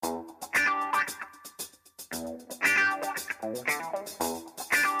Alrighty,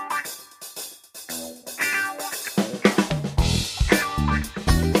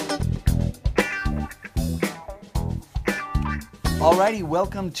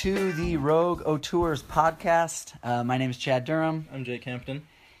 welcome to the Rogue Auteurs podcast. My name is Chad Durham. I'm Jake Hampton.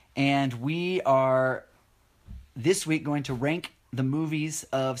 And we are, this week, going to rank the movies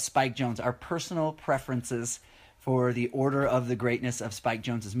of Spike Jonze, our personal preferences for the order of the greatness of Spike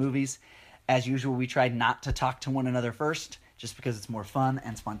Jonze's movies. As usual, we tried not to talk to one another first, just because it's more fun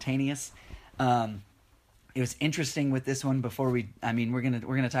and spontaneous. It was interesting with this one before we're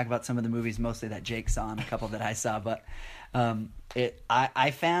gonna talk about some of the movies mostly that Jake saw and a couple that I saw, but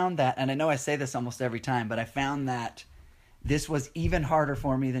I found that, and I know I say this almost every time, but I found that this was even harder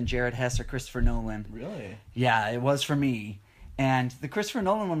for me than Jared Hess or Christopher Nolan. Really? Yeah, it was for me. And the Christopher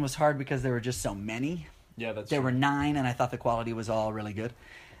Nolan one was hard because there were just so many. Yeah, that's There true. were 9, and I thought the quality was all really good.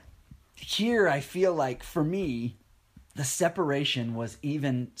 Here, I feel like, for me, the separation was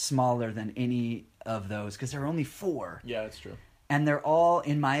even smaller than any of those, because there were only 4. Yeah, that's true. And they're all,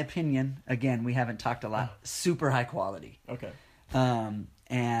 in my opinion, again, we haven't talked a lot, super high quality. Okay.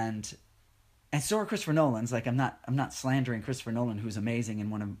 And so are Christopher Nolan's. Like, I'm not slandering Christopher Nolan, who's amazing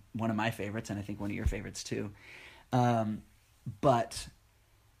and one of my favorites, and I think one of your favorites too. But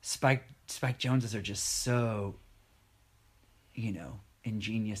Spike Jonze's are just so,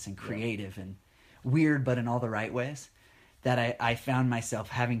 ingenious and creative and weird, but in all the right ways, that I found myself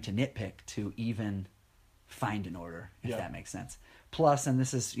having to nitpick to even find an order, if that makes sense. Plus, and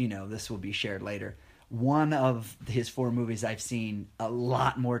this is, this will be shared later, one of his 4 movies I've seen a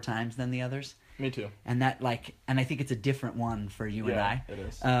lot more times than the others. Me too. And that, and I think it's a different one for you and I. It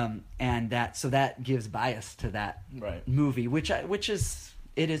is. And that gives bias to that movie, which is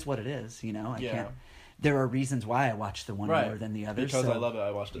what it is, I can't. There are reasons why I watch the one more than the other. Because I love it, I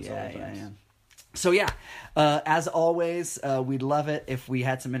watched it several times. Yeah. So as always, we'd love it if we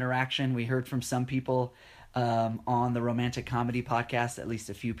had some interaction. We heard from some people on the Romantic Comedy podcast, at least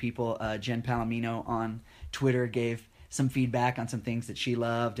a few people. Jen Palomino on Twitter gave some feedback on some things that she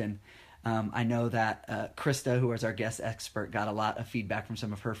loved, and I know that Krista, who was our guest expert, got a lot of feedback from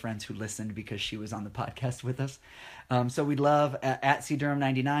some of her friends who listened because she was on the podcast with us. So we'd love at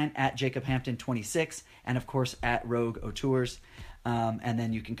CDurham99, at Jacob Hampton 26, and of course at Rogue Auteurs. And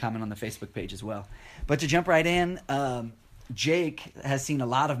then you can comment on the Facebook page as well. But to jump right in, Jake has seen a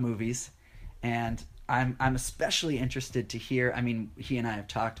lot of movies, and I'm especially interested to hear, he and I have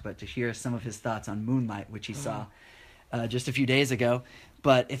talked, but to hear some of his thoughts on Moonlight, which he saw just a few days ago.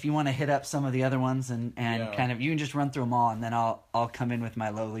 But if you want to hit up some of the other ones and kind of, you can just run through them all, and then I'll come in with my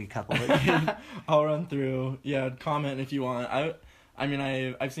lowly couple. I'll run through. Yeah, comment if you want.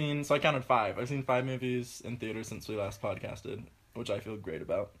 I've seen, so I counted 5. I've seen 5 movies in theaters since we last podcasted, which I feel great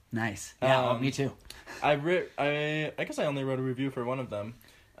about. Nice. Yeah, me too. I guess I only wrote a review for one of them.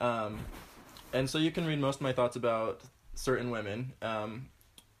 And so you can read most of my thoughts about Certain Women,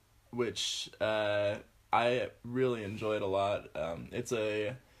 which I really enjoyed a lot. It's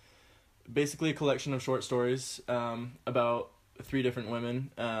basically a collection of short stories about 3 different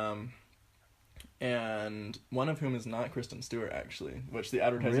women, and one of whom is not Kristen Stewart, actually, which the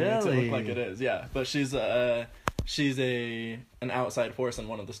advertising makes it look like it is. Yeah, but she's an outside force in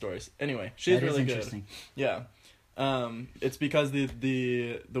one of the stories. Anyway, she's really good. Yeah. It's because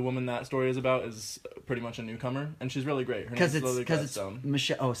the woman that story is about is pretty much a newcomer, and she's really great. Her name's Lily Gladstone. It's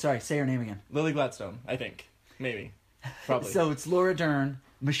Michelle. Oh, sorry. Say her name again. Lily Gladstone, I think. Maybe. Probably. So it's Laura Dern,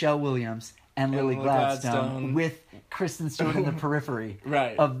 Michelle Williams, and Lily Gladstone with Kristen Stewart in the periphery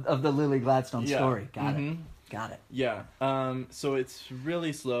of the Lily Gladstone story. Got it. Yeah. So it's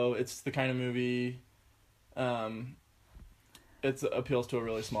really slow. It's the kind of movie it appeals to a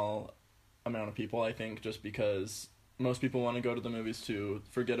really small amount of people, I think, just because most people want to go to the movies to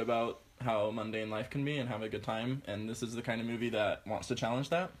forget about how mundane life can be and have a good time, and this is the kind of movie that wants to challenge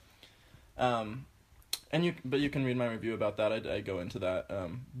that. But you can read my review about that. I go into that.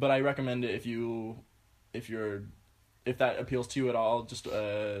 But I recommend it if that appeals to you at all. Just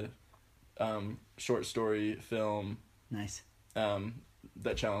a short story film. Nice.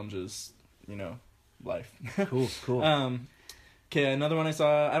 That challenges, life. Cool. Okay, another one I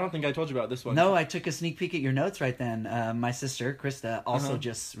saw. I don't think I told you about this one. No, I took a sneak peek at your notes right then. My sister, Krista, also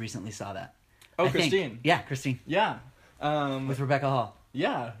just recently saw that. Oh, Christine. Yeah, Christine. Yeah. With Rebecca Hall.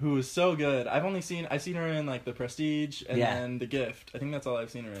 Yeah, who is so good. I've seen her in The Prestige and then The Gift. I think that's all I've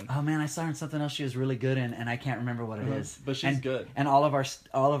seen her in. Oh man, I saw her in something else she was really good in, and I can't remember what it is. But she's good. And all of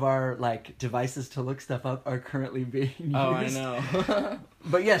our devices to look stuff up are currently being used. Oh, I know.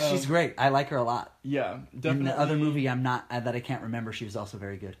 But yeah, she's great. I like her a lot. Yeah, definitely. In the other movie that I can't remember, she was also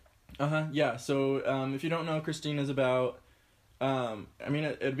very good. Yeah. So if you don't know, Christine is about I mean,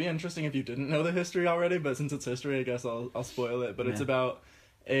 it'd be interesting if you didn't know the history already, but since it's history, I guess I'll spoil it. But it's about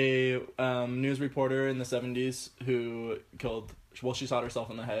a news reporter in the 70s who she shot herself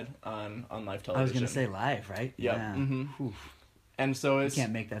in the head on live television. I was going to say live, right? Yep. Yeah. Mm-hmm. And so you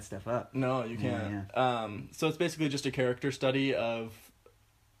can't make that stuff up. No, you can't. Yeah. So it's basically just a character study of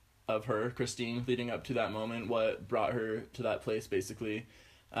her, Christine, leading up to that moment, what brought her to that place, basically.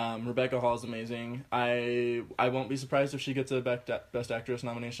 Rebecca Hall's amazing. I won't be surprised if she gets a Best Actress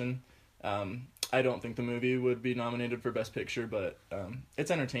nomination. I don't think the movie would be nominated for Best Picture, but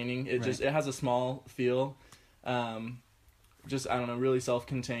it's entertaining. It has a small feel. Just, I don't know, really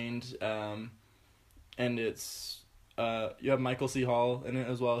self-contained. And it's you have Michael C. Hall in it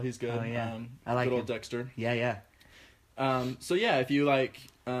as well. He's good. Oh, yeah. I like good old him. Dexter. Yeah. So yeah, if you like,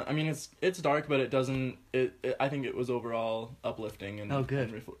 I mean, it's dark, but it doesn't. I think it was overall uplifting and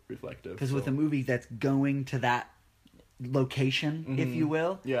and reflective. Because with a movie that's going to that location, if you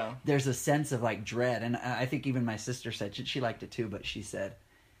will, there's a sense of like dread, and I think even my sister said she liked it too, but she said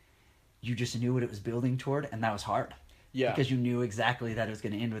you just knew what it was building toward, and that was hard. Yeah, because you knew exactly that it was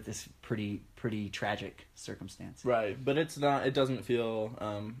going to end with this pretty tragic circumstance. Right, but it's not. It doesn't feel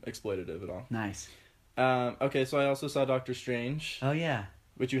exploitative at all. Nice. Okay, so I also saw Doctor Strange. Oh yeah.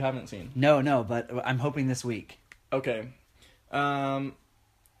 Which you haven't seen. No, but I'm hoping this week. Okay. The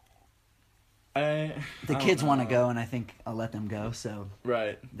kids want to go, and I think I'll let them go. So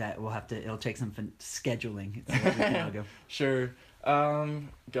right, that we'll have to. It'll take some scheduling. So we can all go. Sure.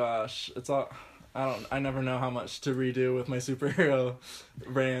 Gosh, it's all. I never know how much to redo with my superhero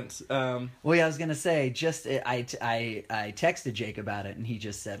rant. Well, yeah, I was gonna say. I texted Jake about it, and he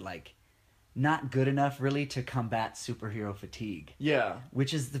just said like, not good enough really to combat superhero fatigue. Yeah.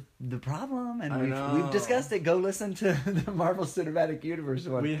 Which is the problem, and we've discussed it. Go listen to the Marvel Cinematic Universe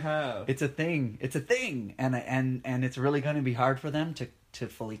one. We have. It's a thing, and it's really going to be hard for them to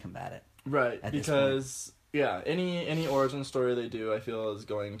fully combat it. Right, because any origin story they do, I feel, is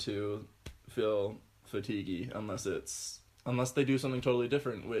going to feel fatiguey unless they do something totally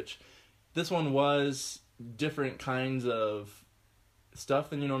different, which this one was different kinds of stuff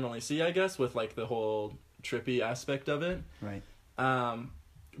than you normally see, I guess, with like the whole trippy aspect of it. Right.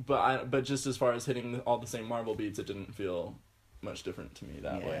 But just as far as hitting all the same Marvel beats, it didn't feel much different to me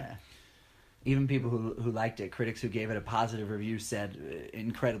that way. Even people who liked it, critics who gave it a positive review, said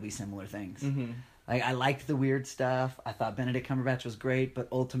incredibly similar things. Mm-hmm. Like, I liked the weird stuff. I thought Benedict Cumberbatch was great, but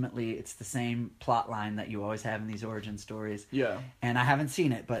ultimately it's the same plot line that you always have in these origin stories. Yeah. And I haven't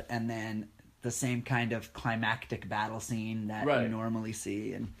seen it, and then the same kind of climactic battle scene that you normally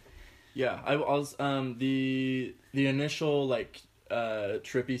see, and I was the initial like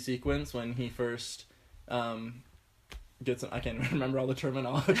trippy sequence when he first gets. I can't remember all the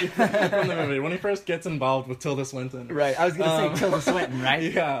terminology from the movie. When he first gets involved with Tilda Swinton, right? I was gonna say Tilda Swinton,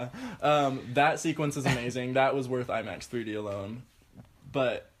 right? Yeah, that sequence is amazing. That was worth IMAX 3D alone.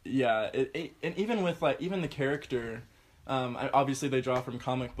 But yeah, and even with like even the character. Obviously they draw from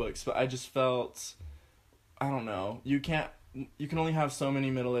comic books, but I just felt, I don't know, you can only have so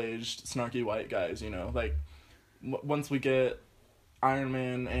many middle-aged snarky white guys, you know, like once we get Iron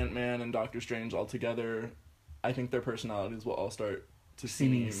Man, Ant-Man, and Doctor Strange all together, I think their personalities will all start to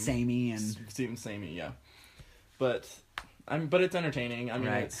seem samey, yeah. But it's entertaining. I mean,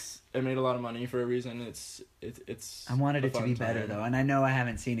 it made a lot of money for a reason. It's. I wanted it to be better though, and I know I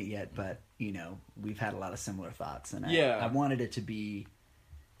haven't seen it yet, but you know we've had a lot of similar thoughts, and I wanted it to be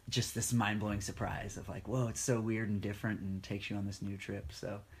just this mind-blowing surprise of like, whoa, it's so weird and different, and takes you on this new trip.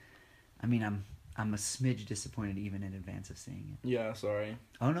 So, I mean, I'm a smidge disappointed even in advance of seeing it. Yeah, sorry.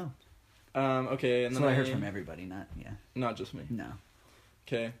 Oh no. Okay, and then I heard from everybody, not just me. No.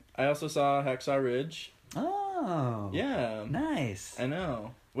 Okay, I also saw Hacksaw Ridge. Oh. Yeah. Nice. I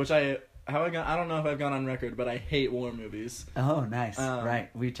know. I don't know if I've gone on record, but I hate war movies. Oh, nice. Right.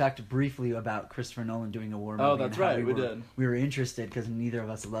 We talked briefly about Christopher Nolan doing a war movie. Oh, that's right. We did. We were interested because neither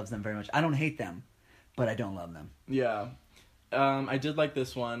of us loves them very much. I don't hate them, but I don't love them. Yeah. I did like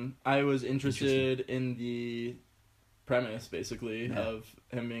this one. I was interested in the premise, basically, of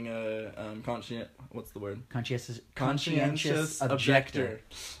him being a conscientious objector.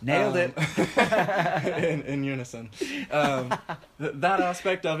 Nailed it. in unison. That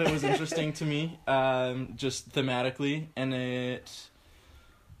aspect of it was interesting to me, just thematically, and it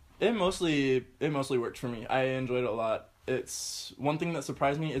mostly worked for me. I enjoyed it a lot. It's one thing that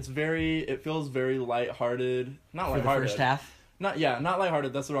surprised me. It feels very lighthearted. Not lighthearted. For the first half? Not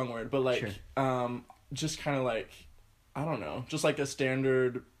lighthearted, that's the wrong word, but like, just kind of like, I don't know, just like a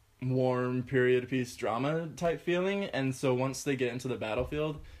standard warm period piece drama type feeling. And so once they get into the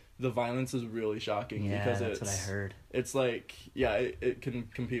battlefield, the violence is really shocking because that's what I heard. It's like, yeah, it can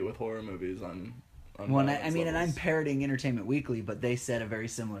compete with horror movies on Well, violence I mean, and I'm levels. parroting Entertainment Weekly, but they said a very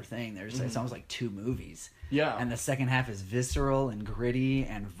similar thing. It's almost like 2 movies. Yeah. And the second half is visceral and gritty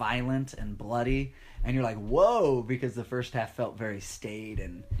and violent and bloody. And you're like, whoa, because the first half felt very staid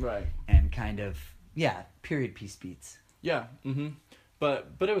and Right. and kind of, period piece beats. Yeah. But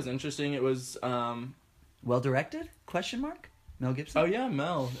it was interesting. It was Well directed? Question mark? Mel Gibson? oh yeah,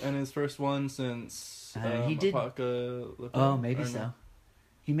 Mel, and his first one since he did. Apocalypse. Oh, maybe so.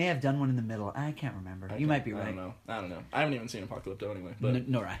 He may have done one in the middle. I can't remember. You might be right. I don't know. I haven't even seen Apocalypse anyway. But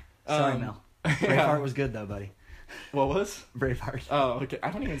Nor I. Sorry, Mel. yeah. Braveheart was good though, buddy. What was? Braveheart. Oh, okay. I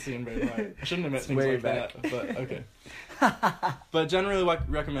haven't even seen Braveheart. I shouldn't admit things way like back. that, but okay. But generally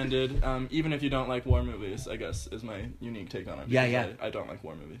recommended, even if you don't like war movies, I guess, is my unique take on it. Yeah, because I don't like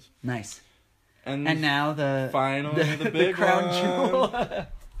war movies. Nice. And now finally the big crown one. jewel.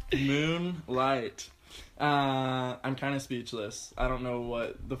 Moonlight. I'm kind of speechless. I don't know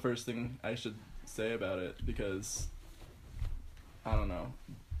what the first thing I should say about it, because I don't know.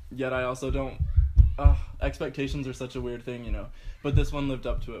 Yet I also don't... expectations are such a weird thing, you know. But this one lived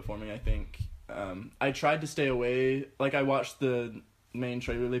up to it for me, I think. I tried to stay away. Like, I watched the main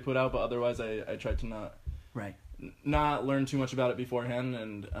trailer they put out, but otherwise I tried to not learn too much about it beforehand,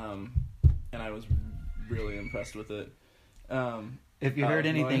 and I was really impressed with it. If you heard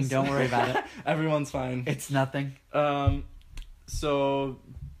anything, don't worry about it. Everyone's fine. It's nothing. So,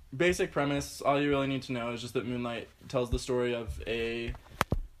 basic premise, all you really need to know is just that Moonlight tells the story of a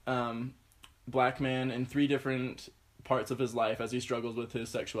black man in 3 different parts of his life as he struggles with his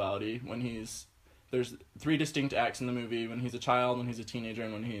sexuality. There's 3 distinct acts in the movie: when he's a child, when he's a teenager,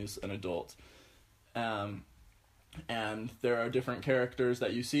 and when he's an adult. And there are different characters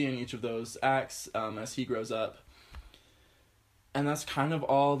that you see in each of those acts as he grows up. And that's kind of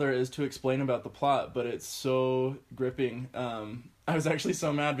all there is to explain about the plot, but it's so gripping. I was actually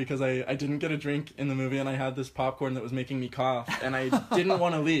so mad because I didn't get a drink in the movie, and I had this popcorn that was making me cough, and I didn't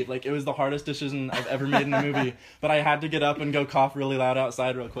want to leave. Like, it was the hardest decision I've ever made in a movie, but I had to get up and go cough really loud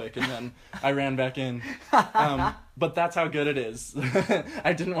outside real quick, and then I ran back in. But that's how good it is.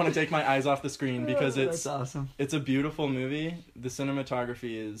 I didn't want to take my eyes off the screen because that's awesome. It's a beautiful movie. The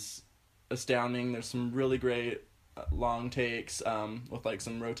cinematography is astounding. There's some really great long takes with like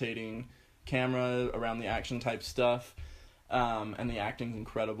some rotating camera around the action type stuff, and the acting's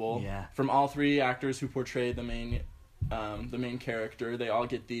incredible. Yeah. From all 3 actors who portray the main character, they all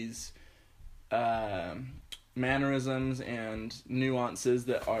get these mannerisms and nuances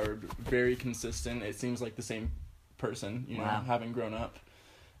that are very consistent. It seems like the same person, you know, having grown up.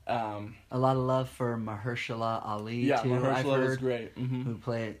 A lot of love for Mahershala Ali, yeah, too. Mahershala was great. Who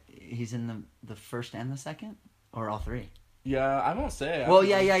played? He's in the first and the second, or all 3? Yeah, I won't say. Well,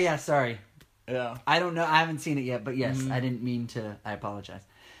 yeah. Sorry. Yeah. I don't know. I haven't seen it yet, but yes, I didn't mean to. I apologize.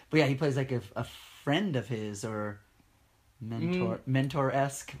 But yeah, he plays like a friend of his, or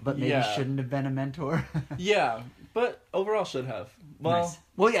mentor-esque, but maybe shouldn't have been a mentor. Yeah, but overall should have. Well, nice.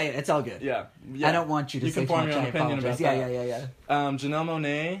 Well, yeah, it's all good. Yeah. I don't want you to say too much. I apologize. Yeah. Janelle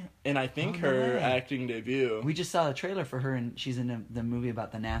Monáe, and I think her acting debut. We just saw a trailer for her, and she's in the movie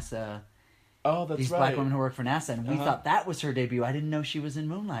about the NASA. Oh, that's these right. black women who work for NASA, and we thought that was her debut. I didn't know she was in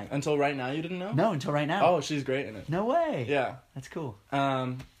Moonlight. Until right now, you didn't know? No, until right now. Oh, she's great in it. No way. Yeah. That's cool.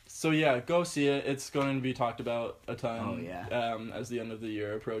 So yeah, go see it. It's going to be talked about a ton. Oh, yeah. As the end of the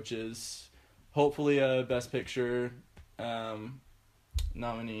year approaches. Hopefully a Best Picture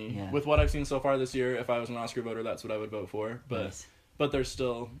nominee. Yeah. With what I've seen so far this year, if I was an Oscar voter, that's what I would vote for. But nice. But there's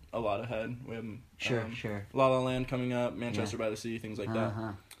still a lot ahead. We have sure. La La Land coming up, Manchester by the Sea, things like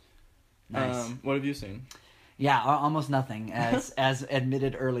that. Nice. What have you seen? Yeah, almost nothing, as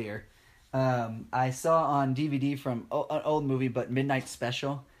admitted earlier. I saw on DVD from an old movie, but Midnight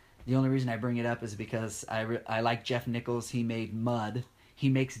Special. The only reason I bring it up is because I like Jeff Nichols. He made Mud. He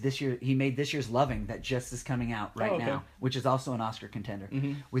made this year's Loving that just is coming out right now, which is also an Oscar contender,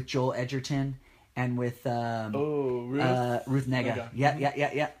 with Joel Edgerton and with Ruth Negga.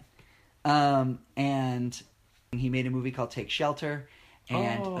 Yeah. And he made a movie called Take Shelter,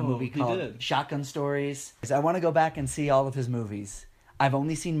 and a movie called Shotgun Stories. I want to go back and see all of his movies. I've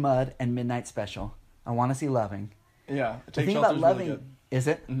only seen Mud and Midnight Special. I want to see Loving. Yeah, the thing about Loving really is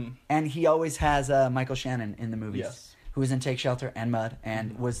it, and he always has Michael Shannon in the movies. Yes. Who was in Take Shelter and Mud,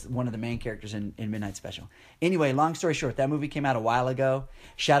 and was one of the main characters in Midnight Special. Anyway, long story short, that movie came out a while ago.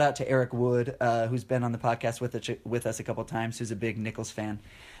 Shout out to Eric Wood, who's been on the podcast with us a couple times, who's a big Nichols fan,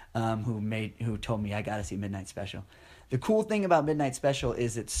 who told me I got to see Midnight Special. The cool thing about Midnight Special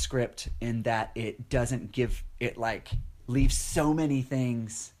is its script, in that it doesn't leaves so many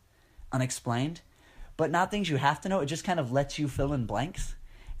things unexplained, but not things you have to know. It just kind of lets you fill in blanks,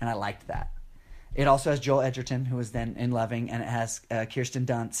 and I liked that. It also has Joel Edgerton, who was then in Loving, and it has Kirsten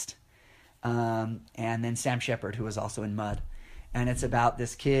Dunst, and then Sam Shepard, who was also in Mud. And it's about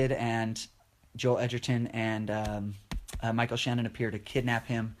this kid, and Joel Edgerton and Michael Shannon appear to kidnap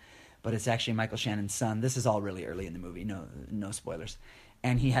him, but it's actually Michael Shannon's son. This is all really early in the movie, no spoilers.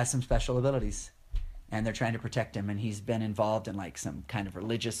 And he has some special abilities, and they're trying to protect him, and he's been involved in like some kind of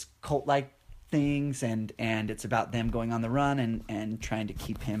religious cult-like things, and it's about them going on the run and trying to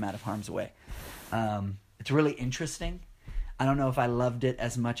keep him out of harm's way. It's really interesting. I don't know if I loved it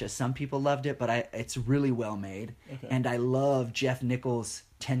as much as some people loved it, but it's really well made. Okay. And I love Jeff Nichols'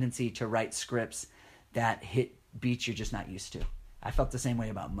 tendency to write scripts that hit beats you're just not used to. I felt the same way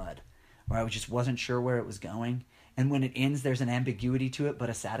about Mud, where I just wasn't sure where it was going. And when it ends, there's an ambiguity to it, but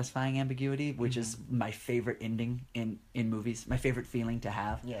a satisfying ambiguity, which is my favorite ending in movies. My favorite feeling to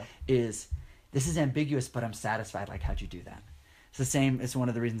have is, this is ambiguous, but I'm satisfied. Like, how'd you do that? It's the same. It's one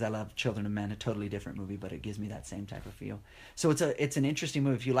of the reasons I love Children of Men, a totally different movie, but it gives me that same type of feel. So it's an interesting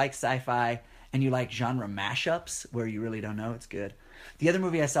movie. If you like sci-fi and you like genre mashups where you really don't know, it's good. The other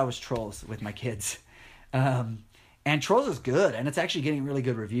movie I saw was Trolls with my kids. And Trolls is good, and it's actually getting really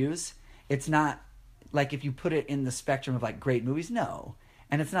good reviews. It's not, like, if you put it in the spectrum of, like, great movies, no.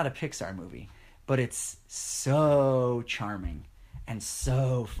 And it's not a Pixar movie, but it's so charming and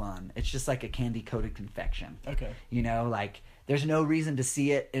so fun. It's just like a candy-coated confection. Okay. You know, like, there's no reason to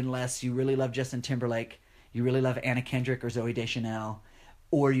see it unless you really love Justin Timberlake, you really love Anna Kendrick or Zooey Deschanel,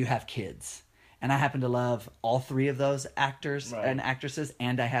 or you have kids. And I happen to love all three of those actors and actresses,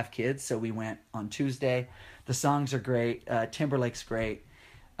 and I have kids, so we went on Tuesday. The songs are great. Timberlake's great.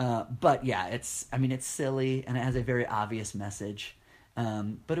 But yeah, it's silly, and it has a very obvious message.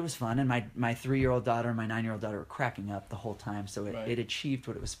 But it was fun, and my 3-year-old daughter and my 9-year-old daughter were cracking up the whole time, so it achieved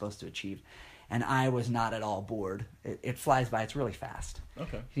what it was supposed to achieve. And I was not at all bored. It flies by. It's really fast.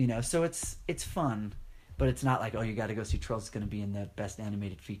 Okay. You know, so it's fun, but it's not like, oh, you got to go see Trolls. It's going to be in the best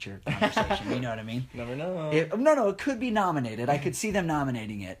animated feature conversation. You know what I mean? Never know. It could be nominated. I could see them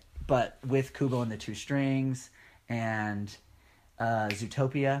nominating it, but with Kubo and the Two Strings and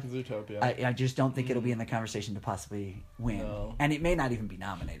Zootopia. I just don't think it'll be in the conversation to possibly win. No. And it may not even be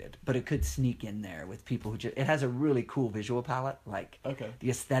nominated, but it could sneak in there with people who it has a really cool visual palette. Like, the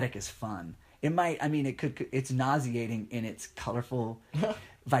aesthetic is fun. It might, it's nauseating in its colorful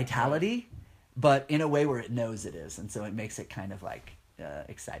vitality, but in a way where it knows it is. And so it makes it kind of like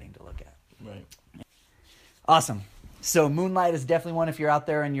exciting to look at. Right. Awesome. So Moonlight is definitely one if you're out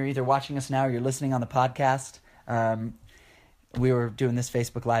there and you're either watching us now or you're listening on the podcast. We were doing this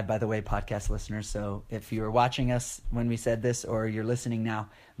Facebook Live, by the way, podcast listeners. So if you were watching us when we said this or you're listening now,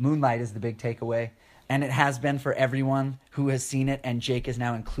 Moonlight is the big takeaway. And it has been for everyone who has seen it, and Jake is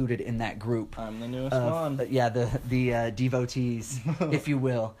now included in that group. I'm the newest one. Yeah, the devotees, if you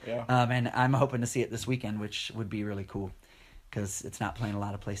will. Yeah. And I'm hoping to see it this weekend, which would be really cool, because it's not playing a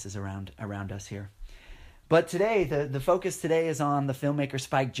lot of places around us here. But today, the focus today is on the filmmaker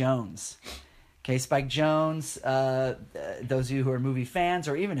Spike Jonze. Okay, Spike Jonze, those of you who are movie fans,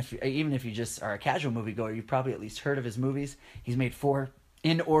 or even if you just are a casual moviegoer, you've probably at least heard of his movies. He's made 4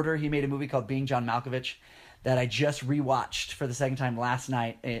 in order. He made a movie called Being John Malkovich that I just rewatched for the second time last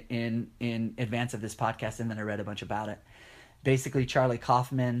night in advance of this podcast, and then I read a bunch about it. Basically, Charlie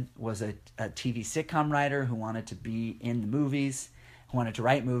Kaufman was a TV sitcom writer who wanted to be in the movies, who wanted to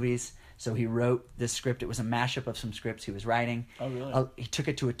write movies. So he wrote this script. It was a mashup of some scripts he was writing. Oh, really? He took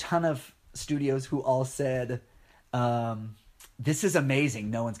it to a ton of studios who all said, this is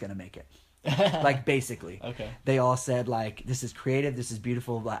amazing. No one's going to make it. Like, basically. Okay. They all said, like, this is creative, this is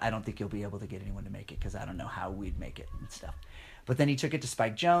beautiful, but I don't think you'll be able to get anyone to make it because I don't know how we'd make it and stuff. But then he took it to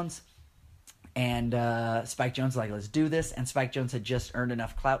Spike Jonze, and Spike Jonze was like, let's do this. And Spike Jonze had just earned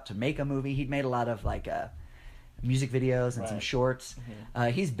enough clout to make a movie. He'd made a lot of, like, music videos and some shorts. Mm-hmm.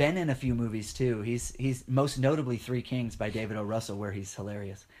 He's been in a few movies, too. He's most notably Three Kings by David O. Russell, where he's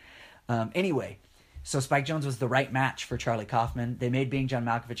hilarious. Anyway, so Spike Jonze was the right match for Charlie Kaufman. They made Being John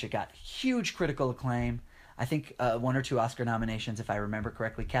Malkovich. It got huge critical acclaim. I think 1 or 2 Oscar nominations, if I remember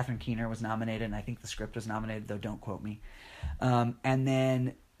correctly. Catherine Keener was nominated, and I think the script was nominated, though don't quote me. And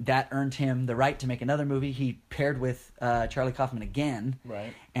then that earned him the right to make another movie. He paired with Charlie Kaufman again,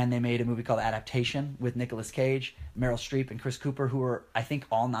 right? And they made a movie called Adaptation with Nicolas Cage, Meryl Streep, and Chris Cooper, who were, I think,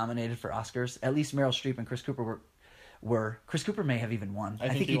 all nominated for Oscars. At least Meryl Streep and Chris Cooper were Chris Cooper may have even won. I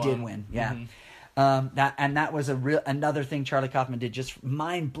think he did win. Yeah. Mm-hmm. That was another thing Charlie Kaufman did, just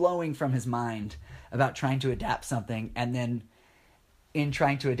mind-blowing from his mind about trying to adapt something, and then in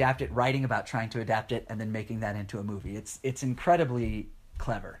trying to adapt it, writing about trying to adapt it, and then making that into a movie. It's incredibly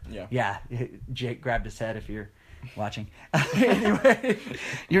clever. Yeah. Yeah. Jake grabbed his head if you're watching. Anyway,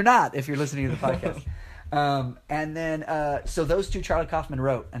 you're not if you're listening to the podcast. And then, so those two Charlie Kaufman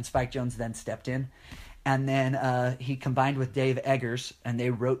wrote, and Spike Jonze then stepped in. And then he combined with Dave Eggers, and they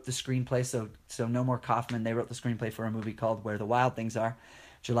wrote the screenplay. So no more Kaufman. They wrote the screenplay for a movie called Where the Wild Things Are,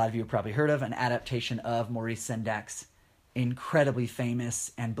 which a lot of you have probably heard of, an adaptation of Maurice Sendak's incredibly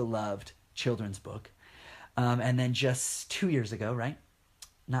famous and beloved children's book. And then just 2 years ago, right?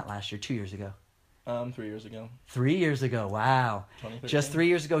 Not last year, 2 years ago. 3 years ago. 3 years ago, wow. 2013. Just 3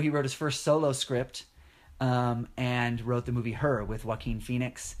 years ago, he wrote his first solo script and wrote the movie Her with Joaquin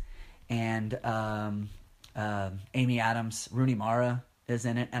Phoenix and Amy Adams. Rooney Mara is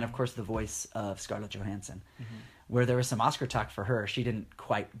in it, and of course the voice of Scarlett Johansson. Mm-hmm. Where there was some Oscar talk for her. She didn't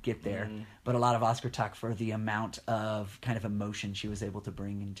quite get there, but a lot of Oscar talk for the amount of kind of emotion she was able to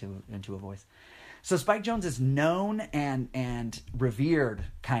bring into a voice. So Spike Jonze is known and revered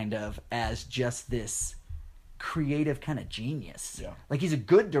kind of as just this creative kind of genius. Yeah. Like he's a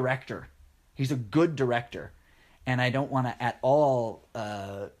good director. He's a good director. And I don't want to at all,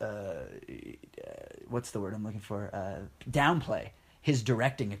 what's the word I'm looking for? Downplay his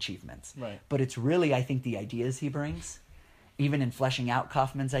directing achievements. Right. But it's really, I think, the ideas he brings, even in fleshing out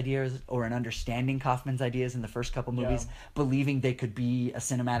Kaufman's ideas or in understanding Kaufman's ideas in the first couple movies, believing they could be a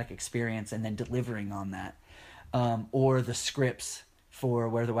cinematic experience and then delivering on that. Or the scripts for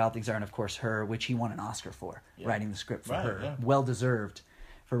Where the Wild Things Are and, of course, Her, which he won an Oscar for, writing the script for Her. Yeah. Well-deserved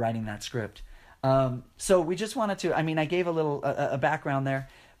for writing that script. So we just wanted to, I mean, I gave a little a background there,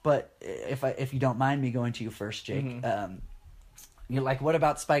 but if you don't mind me going to you first, Jake, you're like, what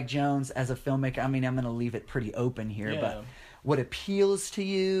about Spike Jonze as a filmmaker? I mean, I'm going to leave it pretty open here, but what appeals to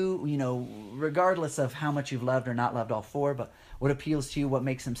you, you know, regardless of how much you've loved or not loved all four, but what appeals to you, what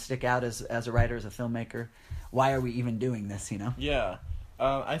makes him stick out as a writer, as a filmmaker? Why are we even doing this, you know? Yeah.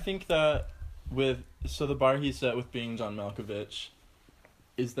 I think that the bar he set with being John Malkovich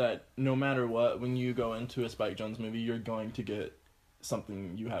is that no matter what, when you go into a Spike Jonze movie, you're going to get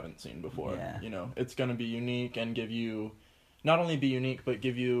something you haven't seen before. Yeah. You know, it's going to be unique and give you, not only be unique, but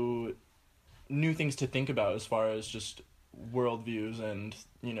give you new things to think about as far as just worldviews and,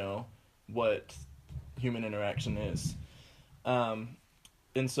 you know, what human interaction is.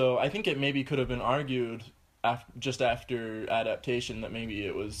 And so I think it maybe could have been argued just after adaptation that maybe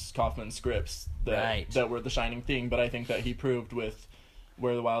it was Kaufman's scripts that were the shining thing, but I think that he proved with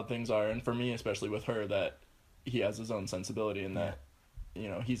Where the Wild Things Are, and for me especially with Her, that he has his own sensibility and that, you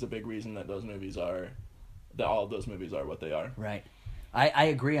know, he's a big reason that all of those movies are what they are. Right. I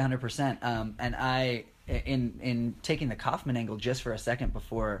agree 100%. And I, in taking the Kaufman angle just for a second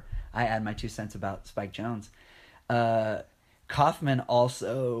before I add my 2 cents about Spike Jonze, Kaufman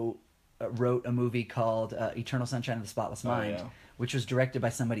also wrote a movie called Eternal Sunshine of the Spotless Mind, which was directed by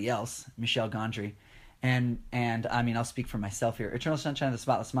somebody else, Michel Gondry. And I mean, I'll speak for myself here. Eternal Sunshine of the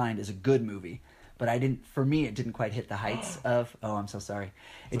Spotless Mind is a good movie, but it didn't quite hit the heights of, I'm so sorry.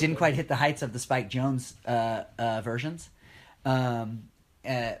 It didn't quite hit the heights of the Spike Jonze versions.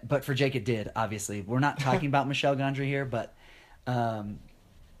 But for Jake it did, obviously. We're not talking about Michel Gondry here, but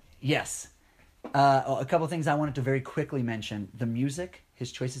yes. A couple of things I wanted to very quickly mention. The music,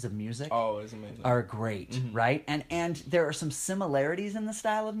 his choices of music is amazing. Are great, right? And there are some similarities in the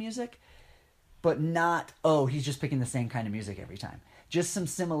style of music, but not, he's just picking the same kind of music every time. Just some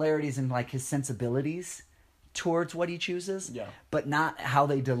similarities in like his sensibilities towards what he chooses, but not how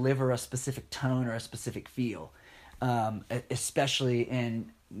they deliver a specific tone or a specific feel. Especially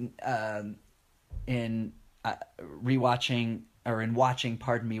in rewatching or in watching,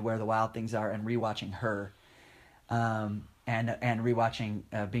 Where the Wild Things Are and rewatching Her, and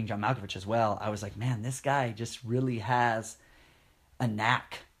rewatching Being John Malkovich as well. I was like, man, this guy just really has a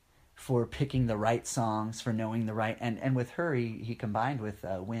knack for picking the right songs, for knowing the right, and with Her, he combined with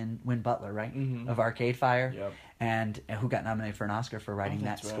Win Butler, right, of Arcade Fire, and who got nominated for an Oscar for writing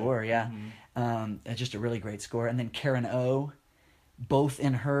that score, just a really great score. And then Karen O, both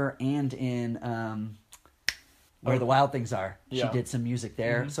in Her and in Where the Wild Things Are, she did some music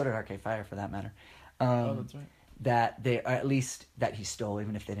there. So did Arcade Fire, for that matter. That's right. That they, or at least that he stole,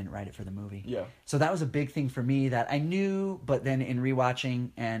 even if they didn't write it for the movie. Yeah. So that was a big thing for me that I knew, but then in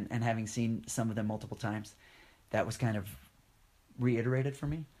rewatching and having seen some of them multiple times, that was kind of reiterated for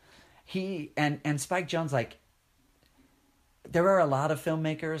me. He and Spike Jonze, like, there are a lot of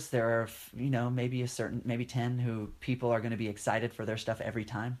filmmakers. There are, maybe 10 who people are going to be excited for their stuff every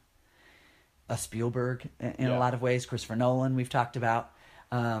time. A Spielberg in a lot of ways. Christopher Nolan, we've talked about.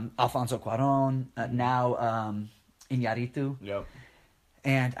 Alfonso Cuarón, now Iñárritu. Yep.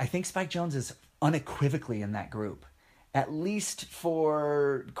 And I think Spike Jonze is unequivocally in that group. at least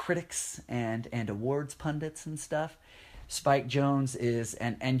for critics and awards pundits and stuff, Spike Jonze is,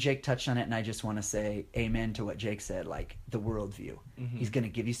 and Jake touched on it, and I just want to say amen to what Jake said, like the worldview. Mm-hmm. He's going to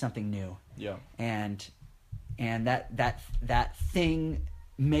give you something new. Yeah. And that thing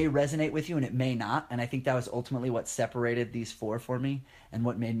may resonate with you and it may not. And I think that was ultimately what separated these four for me and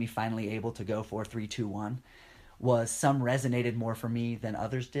what made me finally able to go 4, 3, 2, 1 was some resonated more for me than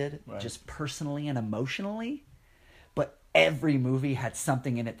others did, right. just personally and emotionally. But every movie had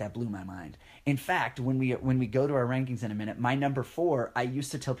something in it that blew my mind. In fact, when we go to our rankings in a minute, my number 4, I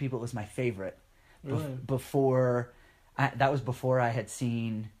used to tell people it was my favorite. Really? That was before I had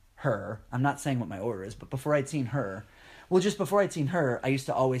seen Her. I'm not saying what my order is, but before I'd seen Her. Well, just before I'd seen Her, I used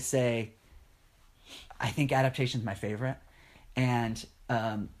to always say, I think Adaptation's my favorite. And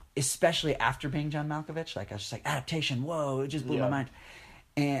especially after being John Malkovich, like I was just like, Adaptation, whoa, it just blew my mind.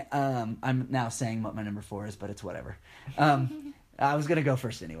 And I'm now saying what my number 4 is, but it's whatever. I was going to go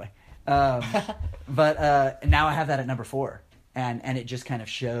first anyway. But now I have that at number 4. And it just kind of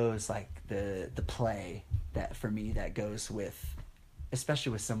shows like the play that for me that goes with,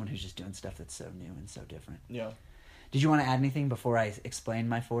 especially with someone who's just doing stuff that's so new and so different. Yeah. Did you want to add anything before I explain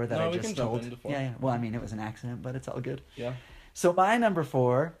my 4 that No, I just we can told? jump into 4. Yeah. Well, I mean, it was an accident, but it's all good. Yeah. So my number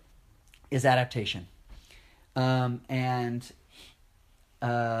 4 is Adaptation. Like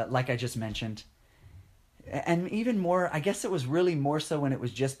I just mentioned, and even more, I guess it was really more so when it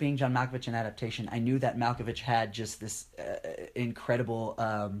was just being John Malkovich and Adaptation. I knew that Malkovich had just this incredible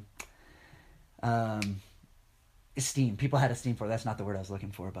esteem. People had esteem for it. That's not the word I was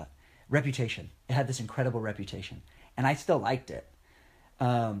looking for, but reputation. It had this incredible reputation, and I still liked it.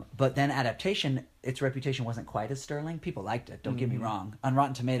 But then Adaptation, its reputation wasn't quite as sterling. People liked it, don't get me wrong. On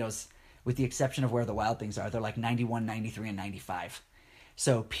Rotten Tomatoes, with the exception of Where the Wild Things Are, they're like 91, 93, and 95.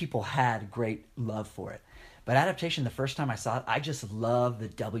 So people had great love for it. But Adaptation, the first time I saw it, I just loved the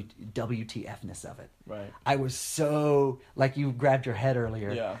WTF-ness of it. Right. I was so, like you grabbed your head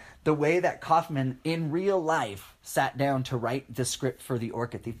earlier. Yeah. The way that Kaufman, in real life, sat down to write the script for The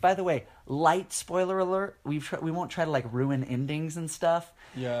Orchid Thief. By the way, light spoiler alert, we won't try to like ruin endings and stuff.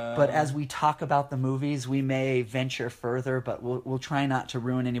 Yeah. But as we talk about the movies, we may venture further, but we'll try not to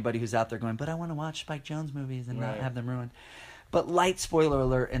ruin anybody who's out there going, but I want to watch Spike Jonze movies and not have them ruined. But light spoiler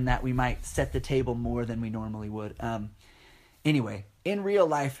alert in that we might set the table more than we normally would. Anyway, in real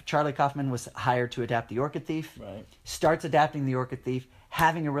life, Charlie Kaufman was hired to adapt The Orchid Thief. Right. Starts adapting The Orchid Thief,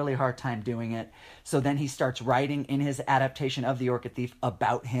 having a really hard time doing it. So then he starts writing in his adaptation of The Orchid Thief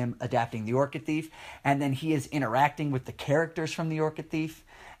about him adapting The Orchid Thief. And then he is interacting with the characters from The Orchid Thief.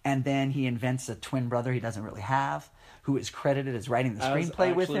 And then he invents a twin brother he doesn't really have, who is credited as writing the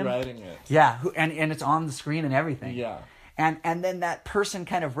screenplay with him. Writing it. Yeah, and it's on the screen and everything. Yeah. And then that person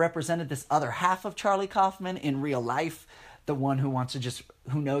kind of represented this other half of Charlie Kaufman in real life, the one who wants to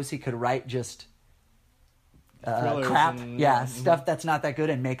who knows he could write just crap, stuff that's not that good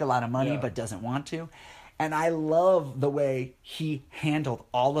and make a lot of money but doesn't want to. And I love the way he handled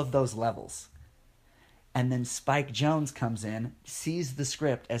all of those levels. And then Spike Jonze comes in, sees the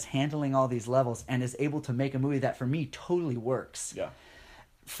script as handling all these levels, and is able to make a movie that for me totally works. Yeah.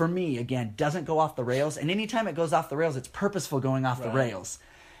 For me, again, doesn't go off the rails, and anytime it goes off the rails, it's purposeful going off the rails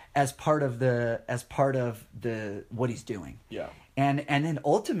as part of the what he's doing. Yeah. And then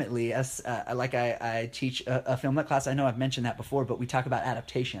ultimately, as like I teach a film lit class, I know I've mentioned that before, but we talk about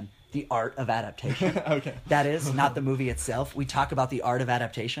adaptation, the art of adaptation. Okay. That is not the movie itself. We talk about the art of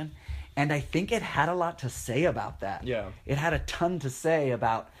adaptation, and I think it had a lot to say about that. Yeah. It had a ton to say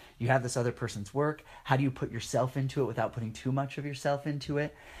about. You have this other person's work. How do you put yourself into it without putting too much of yourself into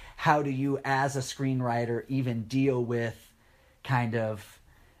it? How do you, as a screenwriter, even deal with kind of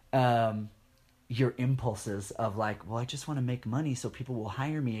your impulses of like, well, I just want to make money so people will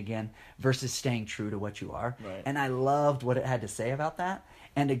hire me again versus staying true to what you are. Right. And I loved what it had to say about that.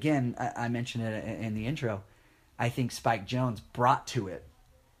 And again, I mentioned it in the intro. I think Spike Jonze brought to it,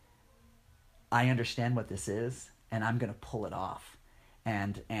 I understand what this is, and I'm going to pull it off.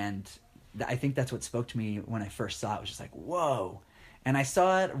 And I think that's what spoke to me when I first saw it. It was just like, whoa. And I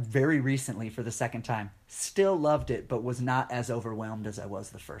saw it very recently for the second time. Still loved it, but was not as overwhelmed as I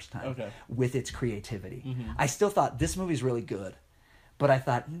was the first time with its creativity. Mm-hmm. I still thought this movie's really good, but I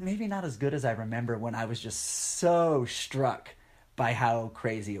thought maybe not as good as I remember when I was just so struck by how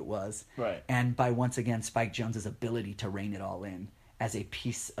crazy it was. Right. And by, once again, Spike Jonze's ability to rein it all in as a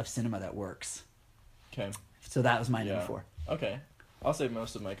piece of cinema that works. Okay. So that was my number 4. Okay. I'll save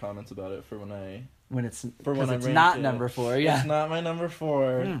most of my comments about it for when it's not number 4. Yeah, it's not my number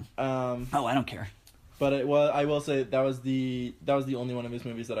 4. I don't care. But I will say that was the only one of his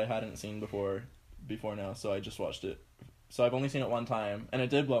movies that I hadn't seen before now. So I just watched it So I've only seen it one time, and it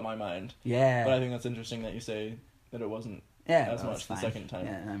did blow my mind. Yeah. But I think that's interesting that you say that it wasn't as much the second time.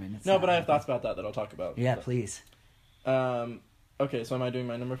 Yeah, I mean, but I have thoughts about that I'll talk about. Yeah, but. Please. Okay, so am I doing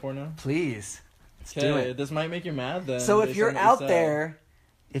my number 4 now? Please. Let's do it. This might make you mad then. So if you're out there,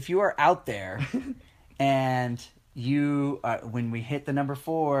 and you when we hit the number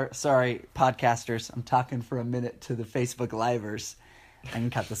 4, sorry, podcasters, I'm talking for a minute to the Facebook livers. I can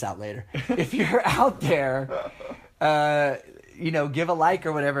cut this out later. If you're out there, give a like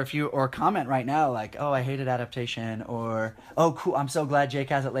or whatever, or comment right now, like, oh, I hated adaptation, or, oh, cool, I'm so glad Jake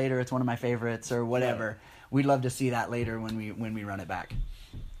has it later, it's one of my favorites, or whatever. Yeah. We'd love to see that later when we run it back.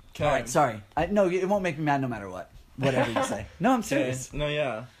 Okay. All right, sorry. No, it won't make me mad no matter what. Whatever you say. No, I'm serious. No,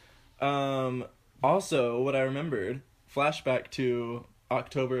 yeah. Also, what I remembered, flashback to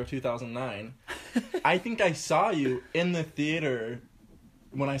October of 2009, I think I saw you in the theater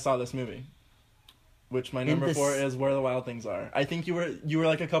when I saw this movie. Which my number 4 is Where the Wild Things Are. I think you were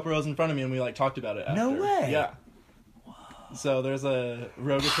like a couple rows in front of me and we like talked about it after. No way. Yeah. Whoa. So there's a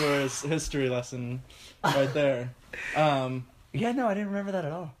Rogator's history lesson right there. Yeah, no, I didn't remember that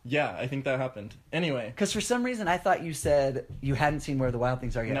at all. Yeah, I think that happened. Anyway. Because for some reason I thought you said you hadn't seen Where the Wild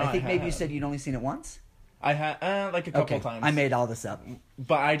Things Are yet. No, I think maybe you said you'd only seen it once? I had, like a couple times. I made all this up.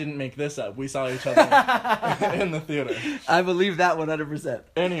 But I didn't make this up. We saw each other in the theater. I believe that 100%.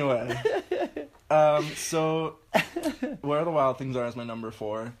 Anyway. So Where the Wild Things Are is my number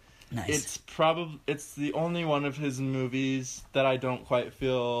 4. Nice. It's the only one of his movies that I don't quite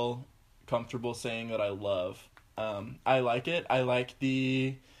feel comfortable saying that I love. I like it. I like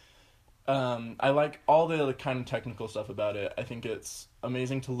I like all the kind of technical stuff about it. I think it's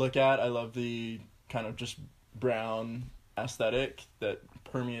amazing to look at. I love the kind of just brown aesthetic that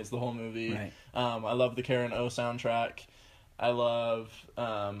permeates the whole movie. Right. I love the Karen O soundtrack. I love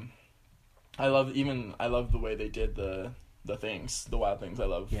the way they did the things, the wild things. I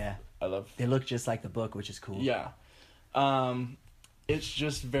love. They look just like the book, which is cool. Yeah. It's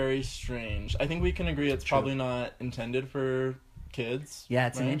just very strange. I think we can agree it's probably not intended for kids. Yeah,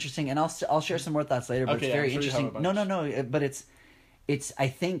 it's an interesting, and I'll share some more thoughts later, but it's very interesting. No, but it's I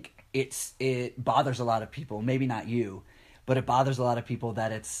think it bothers a lot of people, maybe not you, but it bothers a lot of people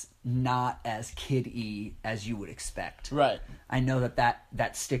that it's not as kid-y as you would expect. Right. I know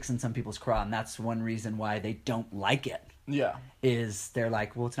that sticks in some people's craw, and that's one reason why they don't like it. Yeah. Is they're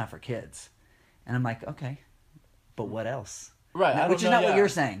like, well, it's not for kids. And I'm like, okay, but what else? Right. Which is not what you're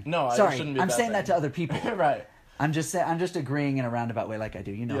saying. No, sorry. I'm saying that to other people. Right. I'm just agreeing in a roundabout way like I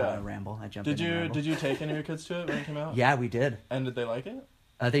do. You know how I ramble. I jump in and ramble. Did you take any of your kids to it when it came out? Yeah, we did. And did they like it?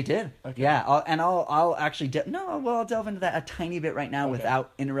 They did. Okay. Yeah, I'll actually I'll delve into that a tiny bit right now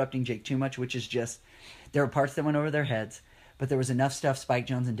without interrupting Jake too much, which is just there were parts that went over their heads, but there was enough stuff Spike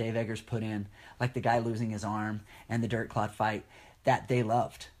Jonze and Dave Eggers put in, like the guy losing his arm and the dirt clot fight, that they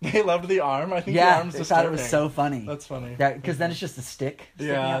loved. They loved the arm? I think the arm's disturbing. Yeah, they thought it was so funny. That's funny. Because then it's just a stick.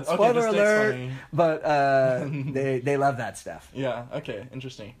 Yeah. Spoiler alert. Funny. But they love that stuff. Yeah, okay,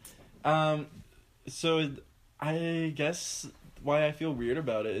 interesting. So I guess why I feel weird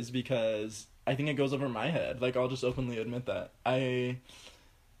about it is because I think it goes over my head. Like, I'll just openly admit that. I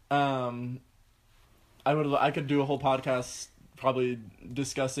could do a whole podcast probably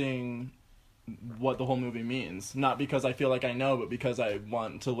discussing what the whole movie means, not because I feel like I know, but because I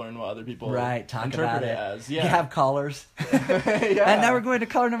want to learn what other people interpret about it as. Yeah, you have callers. Yeah. And now we're going to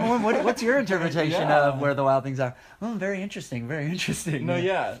caller number 1. What's your interpretation of Where the Wild Things Are? Oh, very interesting. Very interesting. No,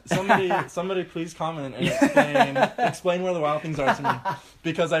 yeah. Somebody, please comment and explain Where the Wild Things Are to me,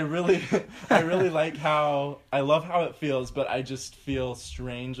 because I really like I love how it feels, but I just feel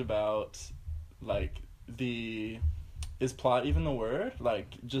strange about is plot even the word?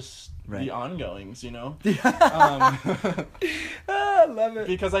 Just the ongoings, you know? I love it.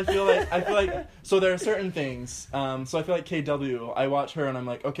 Because I feel like, so there are certain things. So I feel like KW, I watch her and I'm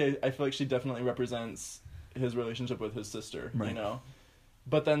like, okay, I feel like she definitely represents his relationship with his sister, you know?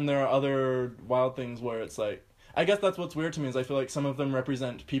 But then there are other wild things where it's like, I guess that's what's weird to me is I feel like some of them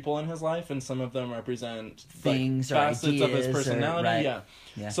represent people in his life and some of them represent things or facets of his personality.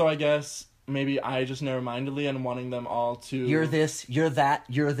 Yeah. So I guess maybe I just narrow-mindedly and wanting them all to... You're this, you're that,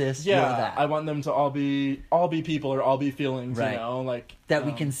 you're this, you're that. I want them to all be people or all be feelings, you know? That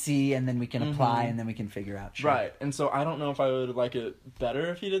we can see and then we can apply and then we can figure out. Sure. Right. And so I don't know if I would like it better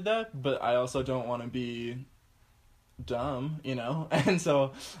if he did that, but I also don't want to be dumb, you know? And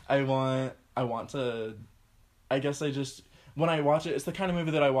so I want to... I guess I just... When I watch it, it's the kind of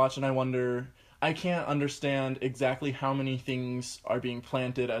movie that I watch and I wonder... I can't understand exactly how many things are being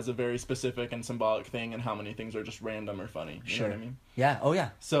planted as a very specific and symbolic thing and how many things are just random or funny. You know what I mean? Yeah. Oh, yeah.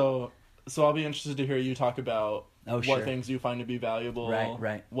 So I'll be interested to hear you talk about Oh, sure. What things you find to be valuable.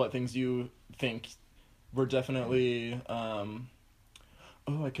 Right. What things you think were definitely, I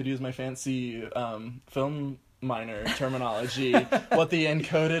could use my fancy film minor terminology. What the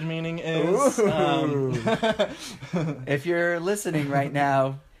encoded meaning is. If you're listening right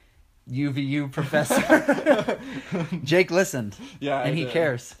now, UVU professor, Jake listened. Yeah, and he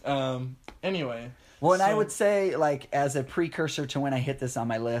cares. Anyway. Well, and I would say, like, as a precursor to when I hit this on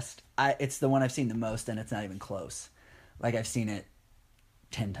my list, it's the one I've seen the most, and it's not even close. Like, I've seen it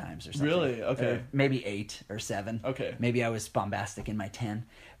 10 times or something. Really? Okay. Or maybe 8 or 7. Okay. Maybe I was bombastic in my 10.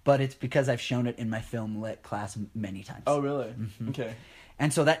 But it's because I've shown it in my film lit class many times. Oh, really? Mm-hmm. Okay.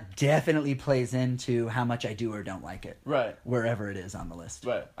 And so that definitely plays into how much I do or don't like it. Right. Wherever it is on the list.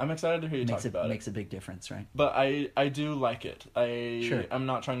 Right. I'm excited to hear you talk about it. Makes a big difference, right? But I do like it. Sure. I'm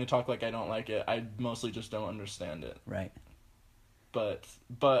not trying to talk like I don't like it. I mostly just don't understand it. Right. But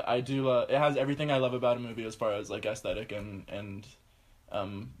I do it has everything I love about a movie as far as like aesthetic and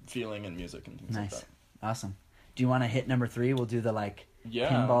feeling and music and things like that. Nice. Awesome. Do you want to hit number 3? We'll do the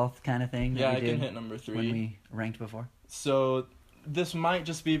pinball kind of thing. Yeah, I can hit number 3. When we ranked before. So this might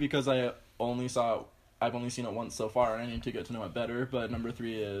just be because I've only seen it once so far and I need to get to know it better, but number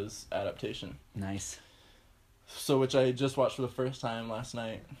 3 is Adaptation. Nice. So which I just watched for the first time last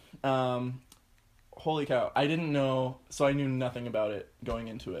night. Holy cow. I didn't know, so I knew nothing about it going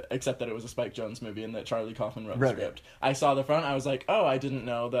into it, except that it was a Spike Jonze movie and that Charlie Kaufman wrote the script. I saw the front, I was like, oh, I didn't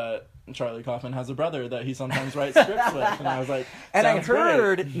know that Charlie Kaufman has a brother that he sometimes writes scripts with. And I was like, and I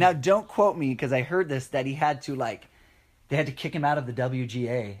heard, great. Now don't quote me, because I heard this, that he had to they had to kick him out of the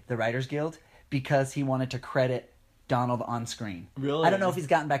WGA, the Writers Guild, because he wanted to credit Donald on screen. Really? I don't know if he's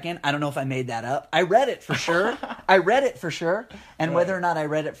gotten back in. I don't know if I made that up. I read it for sure. And whether or not I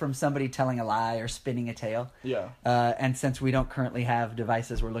read it from somebody telling a lie or spinning a tale. Yeah. And since we don't currently have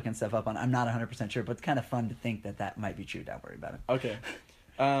devices we're looking stuff up on, I'm not 100% sure, but it's kind of fun to think that might be true. Don't worry about it. Okay.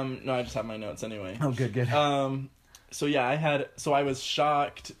 No, I just have my notes anyway. Oh, good. So yeah, I was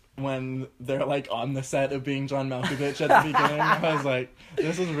shocked when they're like on the set of Being John Malkovich at the beginning. I was like,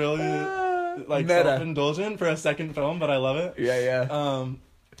 this is really meta. Self-indulgent for a second film, but I love it. Yeah.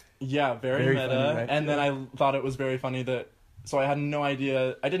 Yeah, very meta. Funny, right? And then I thought it was very funny that. So I had no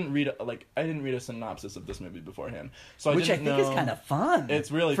idea. I didn't read a synopsis of this movie beforehand. So Which I think is kind of fun.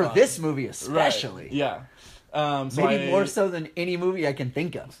 It's really for fun. this movie especially. Right. Yeah. Maybe more so than any movie I can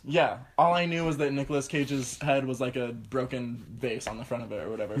think of. Yeah. All I knew was that Nicolas Cage's head was like a broken vase on the front of it or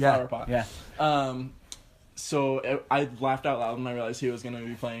whatever. Flower pot. Yeah. So I laughed out loud when I realized he was going to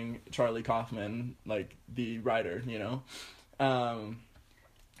be playing Charlie Kaufman, like the writer, you know?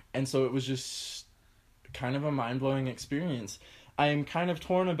 And so it was just kind of a mind-blowing experience. I am kind of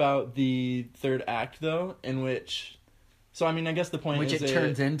torn about the third act, though, in which... So, I mean, I guess the point is... Which it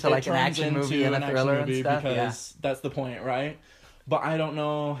turns into like an action movie and a thriller and stuff. Because that's the point, right? But I don't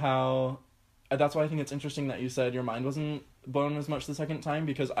know how... That's why I think it's interesting that you said your mind wasn't blown as much the second time,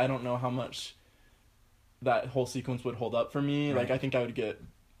 because I don't know how much that whole sequence would hold up for me. Right. Like, I think I would get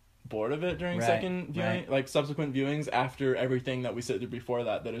bored of it during second viewing, like subsequent viewings after everything that we sit through before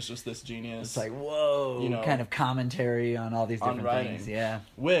that is just this genius. It's like, whoa, you know, kind of commentary on all these different things. Yeah.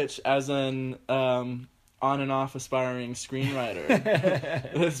 Which, as an on and off aspiring screenwriter,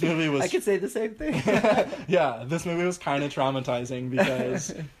 this movie was... I could say the same thing. Yeah, this movie was kind of traumatizing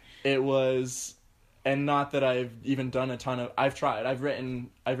because it was, and not that I've even done a ton of... I've tried. I've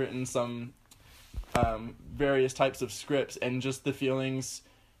written some various types of scripts, and just the feelings...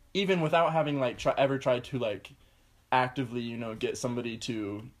 Even without having ever tried to actively, you know, get somebody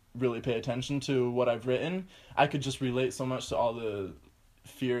to really pay attention to what I've written, I could just relate so much to all the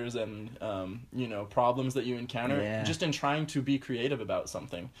fears and you know, problems that you encounter just in trying to be creative about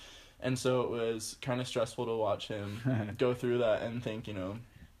something. And so it was kind of stressful to watch him go through that and think, you know,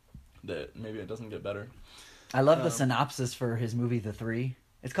 that maybe it doesn't get better. I love the synopsis for his movie The Three.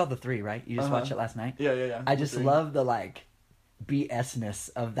 It's called The Three, right? You just watched it last night? Yeah. I just love the BS-ness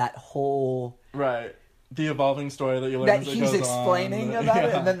of that whole... Right. The evolving story that you learn that he's explaining about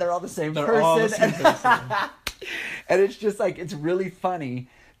it, and then they're all the same person. All the same person. And it's just it's really funny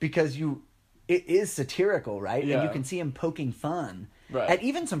because it is satirical, right? Yeah. And you can see him poking fun right. at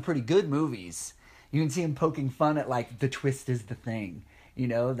even some pretty good movies. You can see him poking fun at the twist is the thing, you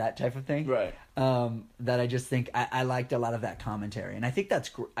know, that type of thing. Right. That I just think I liked a lot of that commentary, and I think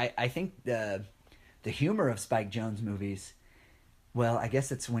that's I think the humor of Spike Jonze movies. Well, I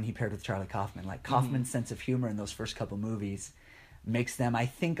guess it's when he paired with Charlie Kaufman. Kaufman's sense of humor in those first couple movies makes them, I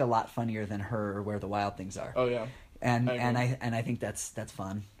think, a lot funnier than Her or Where the Wild Things Are. Oh yeah, and I think that's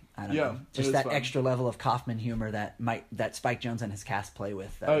fun. I don't Yeah, know. it Just is that fun. extra level of Kaufman humor that Spike Jonze and his cast play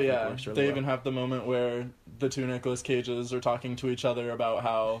with. That Oh I think yeah, works really they well. even have the moment where the two Nicolas Cages are talking to each other about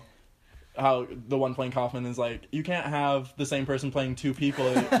how the one playing Kaufman is like, you can't have the same person playing two people,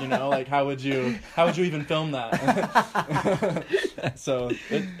 you know, like how would you even film that? So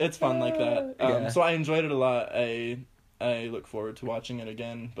it's fun like that. Yeah. So I enjoyed it a lot. I look forward to watching it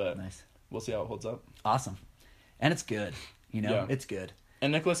again, but Nice. we'll see how it holds up. Awesome. And it's good. You know, Yeah. it's good.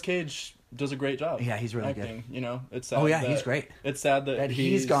 And Nicolas Cage does a great job. Yeah, he's really acting, good. You know, it's sad. Oh yeah, that- he's great. It's sad that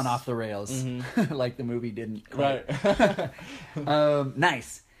He's gone off the rails, Mhm. like the movie didn't. Quite. Right.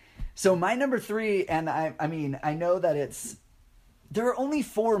 Nice. So my number 3, and I mean, I know that there are only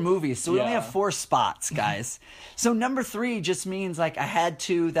 4 movies, so we only Yeah. have 4 spots, guys. So number 3 just means like I had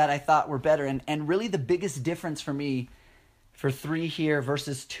 2 that I thought were better, and really the biggest difference for me for 3 here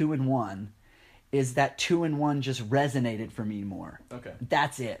versus 2 and 1 is that 2 and 1 just resonated for me more. Okay.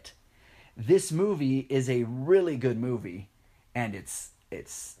 That's it. This movie is a really good movie, and it's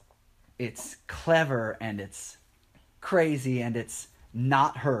clever, and it's crazy, and it's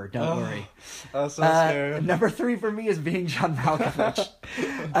not her. Don't worry. That's so scary. Number 3 for me is Being John Malkovich.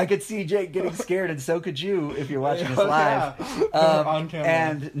 I could see Jake getting scared, and so could you if you're watching this live. On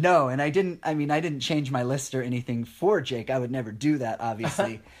camera. And I didn't change my list or anything for Jake. I would never do that,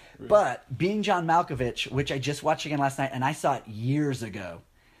 obviously. But Being John Malkovich, which I just watched again last night, and I saw it years ago,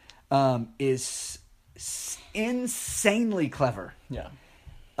 is insanely clever. Yeah.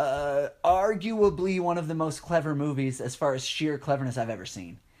 Arguably one of the most clever movies as far as sheer cleverness I've ever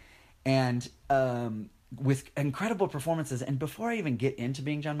seen. And with incredible performances. And before I even get into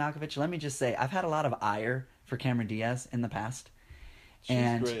Being John Malkovich, let me just say I've had a lot of ire for Cameron Diaz in the past. She's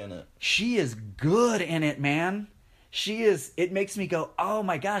and great in it. She is good in it, man. It makes me go, oh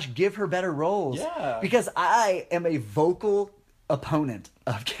my gosh, give her better roles. Yeah. Because I am a vocal opponent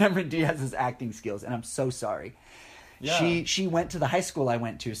of Cameron Diaz's acting skills, and I'm so sorry. Yeah. She went to the high school I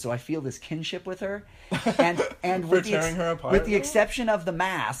went to, so I feel this kinship with her. And For tearing her apart, with the though? exception of The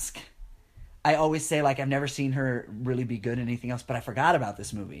Mask, I always say, like, I've never seen her really be good in anything else, but I forgot about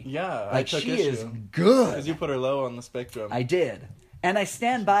this movie. Yeah, I Like, took she issue. is good. Because you put her low on the spectrum. I did. And I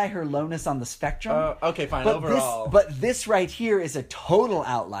stand by her lowness on the spectrum. Okay, fine. But Overall. this right here is a total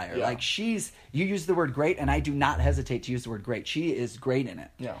outlier. Yeah. Like, you use the word great, and I do not hesitate to use the word great. She is great in it.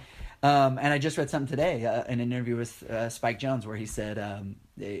 Yeah. And I just read something today in an interview with Spike Jonze where he said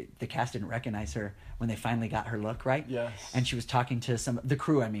the cast didn't recognize her when they finally got her look right. Yes. And she was talking to the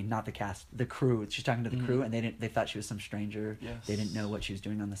crew. I mean, not the cast, the crew. She's talking to the crew, and they thought she was some stranger. Yes. They didn't know what she was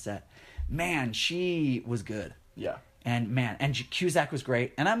doing on the set. Man, she was good. Yeah. And Cusack was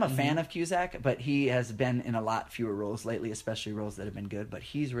great. And I'm a fan of Cusack, but he has been in a lot fewer roles lately, especially roles that have been good. But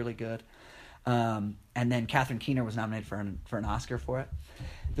he's really good. And then Catherine Keener was nominated for an Oscar for it.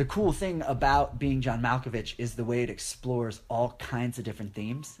 The cool thing about Being John Malkovich is the way it explores all kinds of different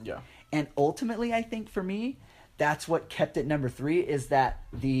themes. Yeah. And ultimately, I think for me, that's what kept it number 3, is that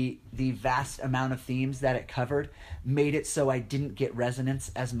the vast amount of themes that it covered made it so I didn't get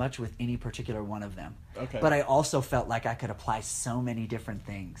resonance as much with any particular one of them. Okay. But I also felt like I could apply so many different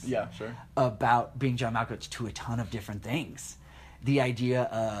things Yeah, sure. about Being John Malkovich to a ton of different things. The idea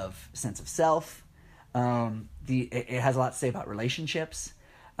of sense of self. It has a lot to say about relationships.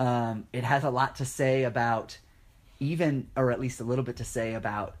 It has a lot to say about or at least a little bit to say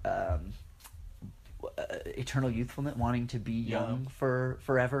about eternal youthfulness, wanting to be young for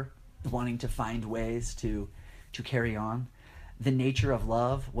forever, wanting to find ways to carry on. The nature of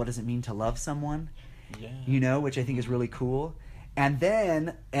love. What does it mean to love someone? Yeah. Which I think is really cool. And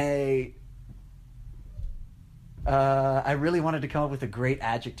then I really wanted to come up with a great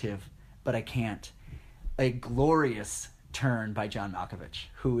adjective, but I can't. A glorious turn by John Malkovich,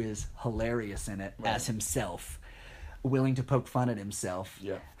 who is hilarious in it as himself, willing to poke fun at himself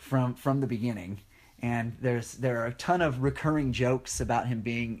from the beginning. And there are a ton of recurring jokes about him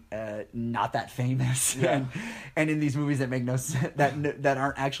being not that famous, and in these movies that make no sense, that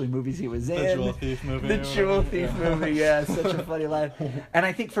aren't actually movies he was in. The Jewel Thief movie. The Jewel Thief movie, yeah, such a funny line. And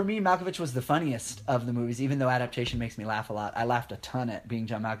I think for me, Malkovich was the funniest of the movies, even though adaptation makes me laugh a lot. I laughed a ton at Being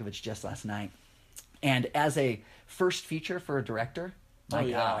John Malkovich just last night. And as a first feature for a director, my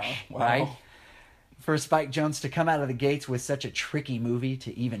gosh, wow. right? For Spike Jonze to come out of the gates with such a tricky movie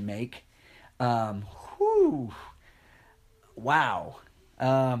to even make. Wow.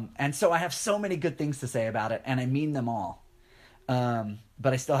 And so I have so many good things to say about it, and I mean them all.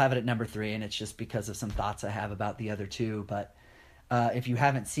 But I still have it at number 3, and it's just because of some thoughts I have about the other 2. But if you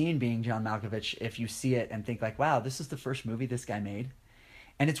haven't seen Being John Malkovich, if you see it and think like, wow, this is the first movie this guy made.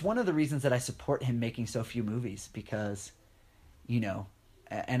 And it's one of the reasons that I support him making so few movies, because,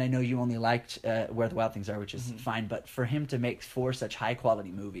 and I know you only liked Where the Wild Things Are, which is fine, but for him to make 4 such high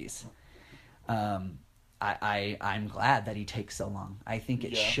quality movies, I'm glad that he takes so long. I think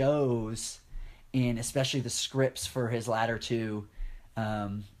it shows in especially the scripts for his latter 2,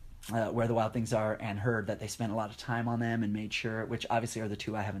 Where the Wild Things Are and Her, that they spent a lot of time on them and made sure, which obviously are the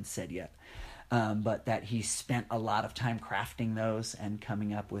 2 I haven't said yet, but that he spent a lot of time crafting those and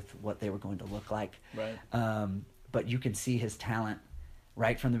coming up with what they were going to look like. Right. But you can see his talent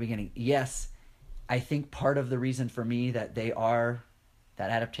right from the beginning. Yes, I think part of the reason for me that they are,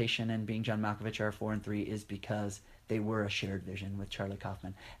 that adaptation and Being John Malkovich are 4 and 3 is because they were a shared vision with Charlie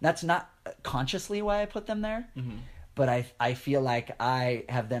Kaufman. That's not consciously why I put them there, but I feel like I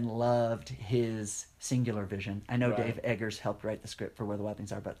have then loved his singular vision. I know Dave Eggers helped write the script for Where the Wild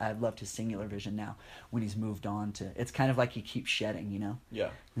Things Are, but I've loved his singular vision now when he's moved on to, it's kind of like he keeps shedding, you know? Yeah.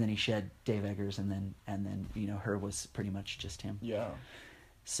 And then he shed Dave Eggers, and then you know, Her was pretty much just him. Yeah.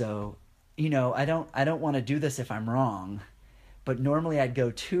 So, you know, I don't want to do this if I'm wrong, but normally I'd go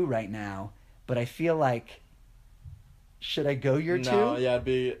 2 right now, but I feel like, should I go your 2? No, yeah,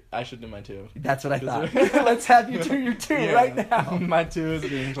 I should do my 2. That's what I thought. Let's have you do your 2 right now. My 2 is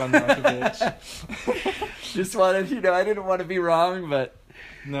Being John Malkovich. Just wanted, you know, I didn't want to be wrong, but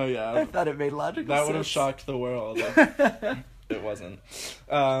no, yeah. I thought it made logical sense. That would have shocked the world. It wasn't.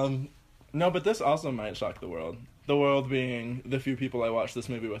 No, but this also might shock the world. The world being the few people I watched this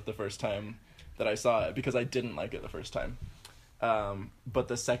movie with the first time that I saw it, because I didn't like it the first time. But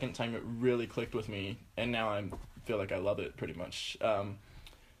the second time it really clicked with me, and now I feel like I love it pretty much.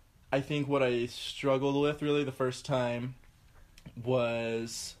 I think what I struggled with really the first time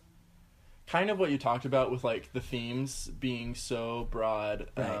was kind of what you talked about with like the themes being so broad.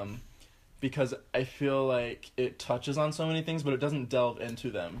 Right. Because I feel like it touches on so many things, but it doesn't delve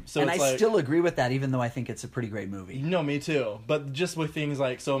into them. So and it's I still agree with that, even though I think it's a pretty great movie. No, me too. But just with things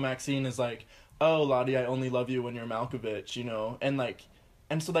like, so Maxine is like, oh, Lottie, I only love you when you're Malkovich, you know?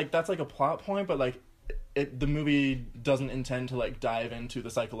 And so, like, that's, like, a plot point, but, like, the movie doesn't intend to, like, dive into the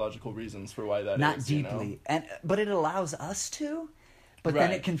psychological reasons for why that Not is, deeply. You know? But it allows us to. But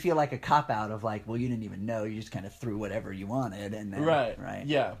then it can feel like a cop-out of, like, well, you didn't even know. You just kind of threw whatever you wanted. And then, right. Right.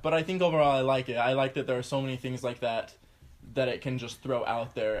 Yeah, but I think overall I like it. I like that there are so many things like that it can just throw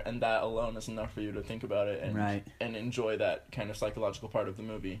out there, and that alone is enough for you to think about it and enjoy that kind of psychological part of the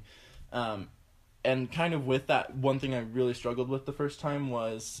movie. And kind of with that, one thing I really struggled with the first time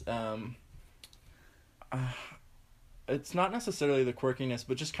was, it's not necessarily the quirkiness,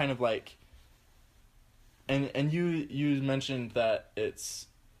 but just kind of like, and you mentioned that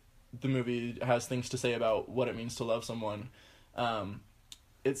the movie has things to say about what it means to love someone.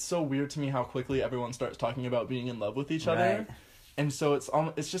 It's so weird to me how quickly everyone starts talking about being in love with each other. And so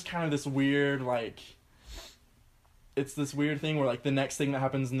it's just kind of this weird, like, it's this weird thing where, like, the next thing that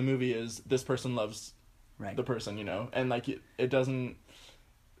happens in the movie is this person loves the person, you know? And, like, it doesn't...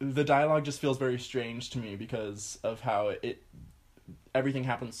 The dialogue just feels very strange to me because of how everything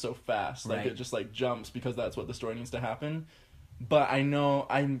happens so fast. Like, it just, like, jumps because that's what the story needs to happen. But I know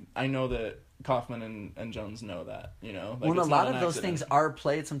that Kaufman and Jones know that, you know? Like, well, a lot of those things are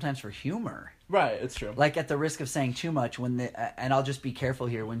played sometimes for humor. Right, it's true. Like, at the risk of saying too much, and I'll just be careful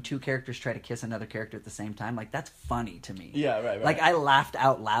here, when 2 characters try to kiss another character at the same time, like, that's funny to me. Yeah, right. Like, I laughed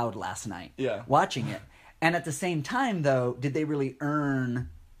out loud last night watching it. And at the same time, though, did they really earn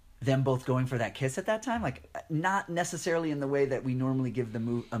them both going for that kiss at that time? Like, not necessarily in the way that we normally give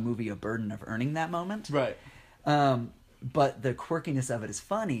a movie a burden of earning that moment. Right. But the quirkiness of it is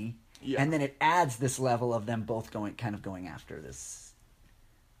funny. Yeah. And then it adds this level of them both going after this.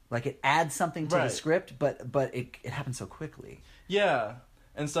 Like, it adds something to the script, but it happens so quickly. Yeah.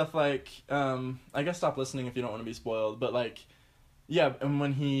 And stuff like, I guess stop listening if you don't want to be spoiled, but, like, yeah, and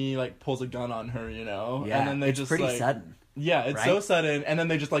when he, like, pulls a gun on her, you know? Yeah, and then it's pretty sudden. Yeah, it's so sudden, and then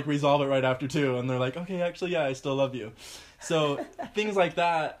they just, like, resolve it right after, too, and they're like, okay, actually, yeah, I still love you. So, things like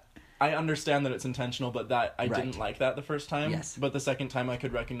that, I understand that it's intentional, but that I didn't like that the first time. Yes. But the second time I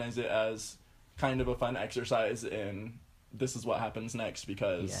could recognize it as kind of a fun exercise in this is what happens next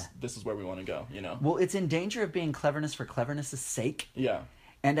because this is where we want to go, you know? Well, it's in danger of being cleverness for cleverness' sake. Yeah.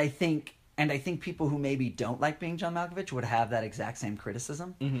 And I think people who maybe don't like Being John Malkovich would have that exact same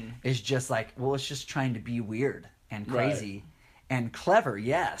criticism. Mm-hmm. It's just like, well, it's just trying to be weird and crazy and clever,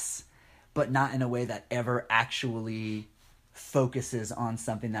 yes, but not in a way that ever actually focuses on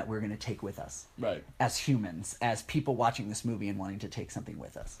something that we're going to take with us. Right. As humans, as people watching this movie and wanting to take something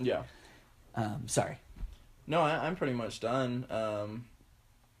with us. Yeah. Sorry. No, I'm pretty much done.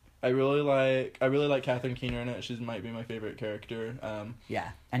 I really like Catherine Keener in it. She might be my favorite character. Yeah,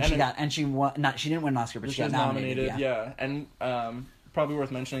 and she didn't win an Oscar, but she got nominated. Yeah, and probably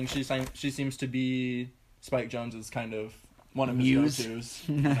worth mentioning. She seems to be Spike Jonze's kind of one of his Muse. go-tos.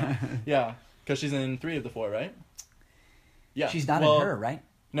 Yeah, because she's in 3 of the 4, right? Yeah. She's not in Her, right?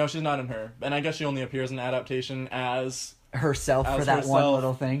 No, she's not in Her. And I guess she only appears in adaptation as herself for that one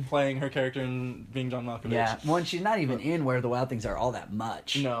little thing. Playing her character in Being John Malkovich. Yeah. Well, and she's not even in Where the Wild Things Are all that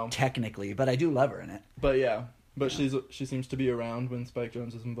much. No. Technically. But I do love her in it. But yeah. But she seems to be around when Spike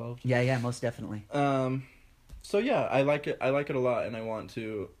Jonze is involved. Yeah, most definitely. So yeah, I like it a lot, and I want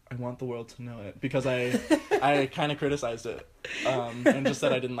the world to know it, because I kind of criticized it, and just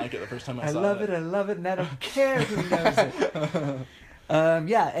said I didn't like it the first time I saw it. I love it, and I don't care who knows it.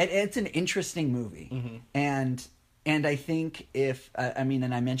 Yeah, it's an interesting movie, mm-hmm. and I think if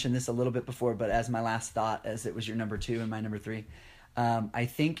and I mentioned this a little bit before, but as my last thought, as it was your number 2 and my number 3, I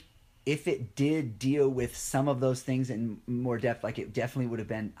think if it did deal with some of those things in more depth, like, it definitely would have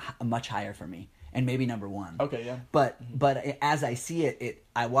been much higher for me. And maybe number 1. Okay, yeah. But as I see it,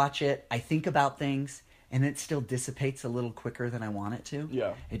 I watch it, I think about things, and it still dissipates a little quicker than I want it to.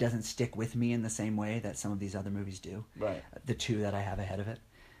 Yeah. It doesn't stick with me in the same way that some of these other movies do. Right. The 2 that I have ahead of it.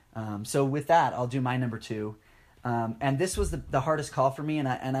 So with that, I'll do my number 2. And this was the hardest call for me, and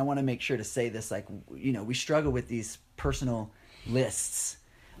I want to make sure to say this, like, we struggle with these personal lists,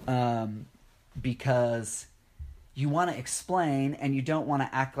 because you want to explain, and you don't want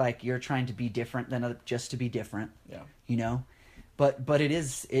to act like you're trying to be different than just to be different. Yeah. But it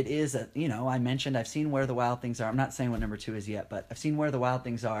is I mentioned I've seen Where the Wild Things Are. I'm not saying what number 2 is yet, but I've seen Where the Wild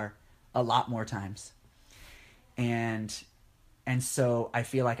Things Are a lot more times. And so I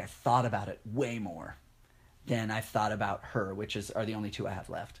feel like I've thought about it way more than I've thought about Her, which are the only 2 I have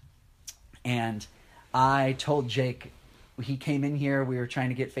left. And I told Jake, he came in here, we were trying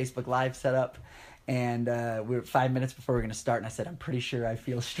to get Facebook Live set up, and we were 5 minutes before we were going to start, and I said, I'm pretty sure I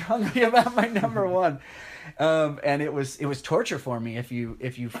feel strongly about my number 1. And it was torture for me. If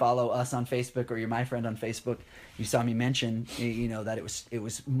you follow us on Facebook, or you're my friend on Facebook, you saw me mention, that it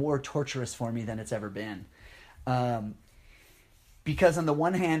was more torturous for me than it's ever been. Because on the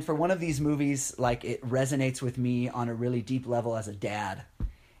one hand, for one of these movies, like, it resonates with me on a really deep level as a dad.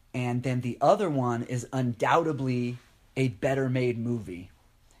 And then the other one is undoubtedly a better made movie,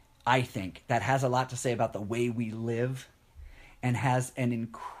 I think, that has a lot to say about the way we live, and has an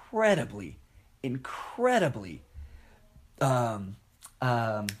incredibly oh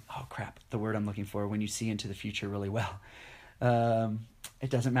crap, the word I'm looking for, when you see into the future really well. It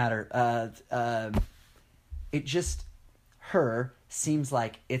doesn't matter. It just, Her seems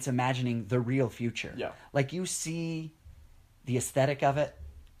like it's imagining the real future. Yeah. Like, you see the aesthetic of it,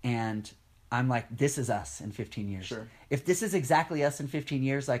 and I'm like, this is us in 15 years. Sure. If this is exactly us in 15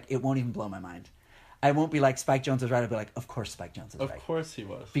 years, like, it won't even blow my mind. I won't be like, Spike Jonze was right. I'll be like, of course Spike Jonze is right. Of course he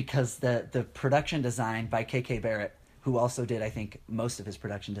was. Because the production design by K.K. Barrett, who also did, I think, most of his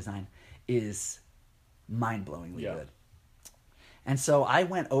production design, is mind-blowingly good. And so I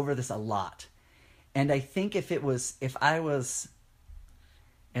went over this a lot. And I think it's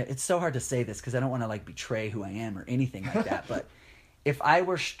so hard to say this because I don't want to, like, betray who I am or anything like that. But if I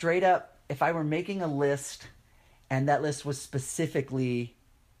were making a list, and that list was specifically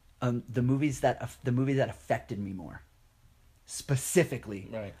the movie that affected me more, specifically,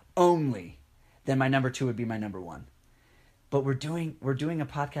 right, only, then my number 2 would be my number 1. But we're doing a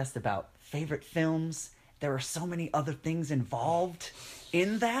podcast about favorite films. There are so many other things involved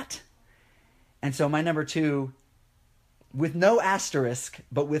in that. And so my number 2, with no asterisk,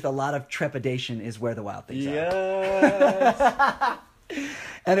 but with a lot of trepidation, is Where the Wild Things Are. Yes.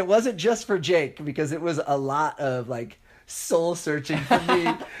 And it wasn't just for Jake, because it was a lot of, like, soul searching for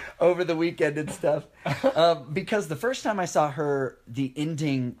me over the weekend and stuff. Because the first time I saw Her, the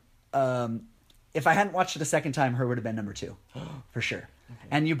ending, if I hadn't watched it a second time, Her would have been number 2, for sure. Okay.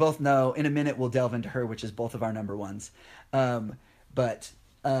 And you both know, in a minute we'll delve into Her, which is both of our number 1s.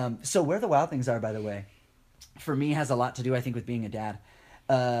 So Where the Wild Things Are, by the way, for me has a lot to do, I think, with being a dad.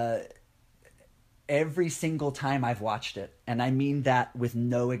 Every single time I've watched it, and I mean that with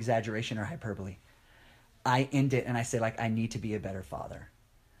no exaggeration or hyperbole, I end it and I say, like, I need to be a better father.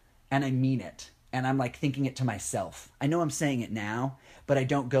 And I mean it. And I'm, like, thinking it to myself. I know I'm saying it now, but I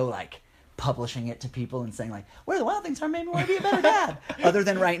don't go, like, publishing it to people and saying, like, Where the Wild Things Are made me want to be a better dad. Other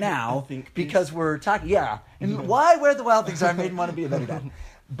than right now, because we're talking, and why Where the Wild Things Are made me want to be a better dad.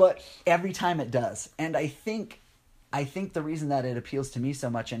 But every time it does. And I think the reason that it appeals to me so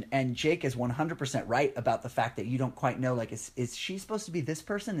much, and Jake is 100% right about the fact that you don't quite know, like, is she supposed to be this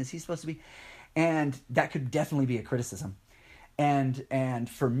person? Is he supposed to be? And that could definitely be a criticism. And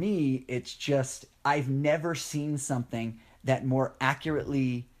for me, it's just, I've never seen something that more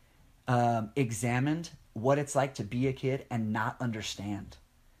accurately examined what it's like to be a kid and not understand.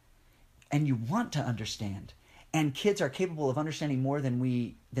 And you want to understand. And kids are capable of understanding more than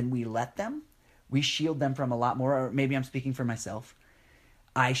we let them. We shield them from a lot more, or maybe I'm speaking for myself.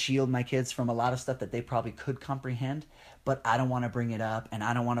 I shield my kids from a lot of stuff that they probably could comprehend, but I don't want to bring it up, and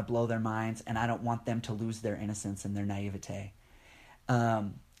I don't want to blow their minds, and I don't want them to lose their innocence and their naivete.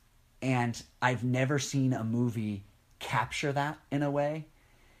 And I've never seen a movie capture that in a way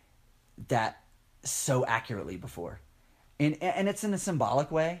that so accurately before. And it's in a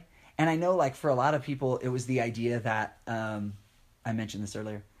symbolic way. And I know, like, for a lot of people, it was the idea that, I mentioned this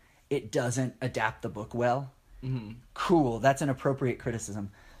earlier, it doesn't adapt the book well. Mm-hmm. Cool, that's an appropriate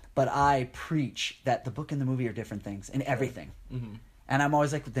criticism. But I preach that the book and the movie are different things in everything. Mm-hmm. And I'm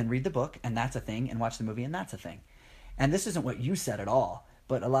always like, then read the book, and that's a thing, and watch the movie, and that's a thing. And this isn't what you said at all,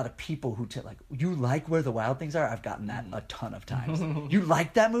 but a lot of people who like, you like Where the Wild Things Are? I've gotten that a ton of times. You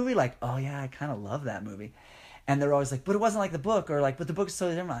like that movie? Like, oh yeah, I kind of love that movie. And they're always like, but it wasn't like the book, or like, but the book is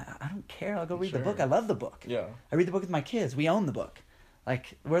so different. I don't care, I'll go read the book. I love the book. Yeah. I read the book with my kids. We own the book.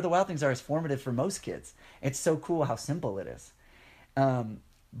 Like, Where the Wild Things Are is formative for most kids. It's so cool how simple it is.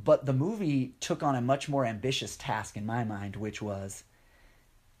 But the movie took on a much more ambitious task in my mind, which was,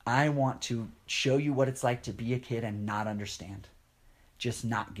 I want to show you what it's like to be a kid and not understand. Just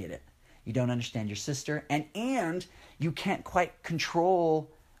not get it. You don't understand your sister, and you can't quite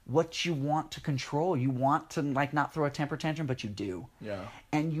control what you want to control. You want to, like, not throw a temper tantrum, but you do. Yeah.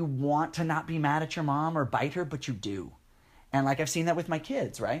 And you want to not be mad at your mom or bite her, but you do. And, like, I've seen that with my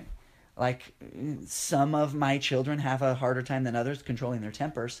kids, right? Like, some of my children have a harder time than others controlling their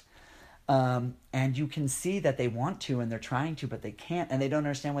tempers. And you can see that they want to and they're trying to, but they can't. And they don't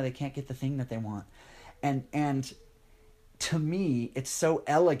understand why they can't get the thing that they want. And to me, it's so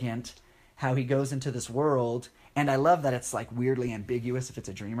elegant how he goes into this world. And I love that it's, like, weirdly ambiguous if it's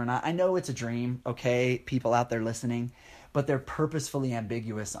a dream or not. I know it's a dream, okay, people out there listening. But they're purposefully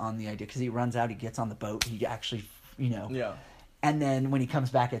ambiguous on the idea. Because he runs out, he gets on the boat, he actually... Yeah. And then when he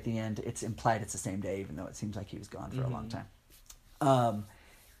comes back at the end, it's implied it's the same day, even though it seems like he was gone for a long time.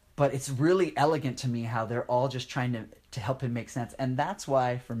 But it's really elegant to me how they're all just trying to help him make sense. And that's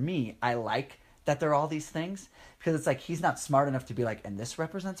why, for me, I like that they're all these things. Because it's like, he's not smart enough to be like, and this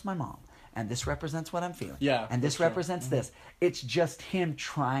represents my mom. And this represents what I'm feeling. Yeah. And this represents this. It's just him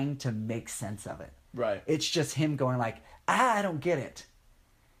trying to make sense of it. Right. It's just him going like, I don't get it.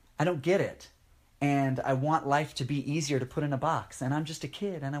 I don't get it. And I want life to be easier to put in a box. And I'm just a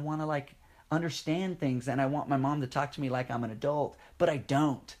kid. And I want to, like, understand things. And I want my mom to talk to me like I'm an adult. But I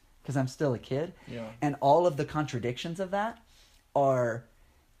don't. Because I'm still a kid. Yeah. And all of the contradictions of that are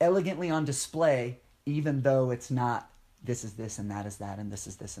elegantly on display. Even though it's not, this is this and that is that. And this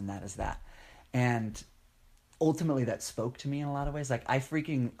is this and that is that. And ultimately that spoke to me in a lot of ways. Like, every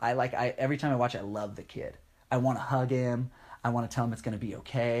time I watch it, I love the kid. I want to hug him. I want to tell him it's going to be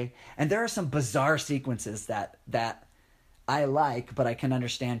okay. And there are some bizarre sequences that I like, but I can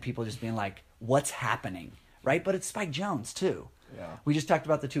understand people just being like, what's happening, right? But it's Spike Jonze, too. Yeah. We just talked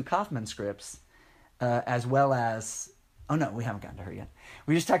about the 2 Kaufman scripts, as well as... Oh, no, we haven't gotten to her yet.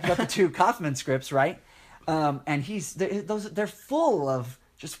 We just talked about the 2 Kaufman scripts, right? And they're full of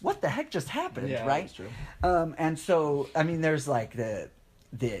just what the heck just happened, right? That's true. And so, I mean, there's like the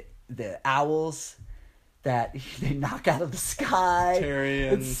owls that they knock out of the sky. Terry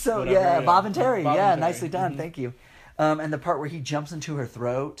and it's so whatever, Bob and Terry. Bob and Terry. Nicely done. Thank you. And the part where he jumps into her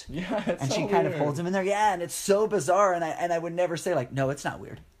throat. Yeah, it's and so she kind weird. of holds him in there. Yeah, and it's so bizarre. And I would never say like, no, it's not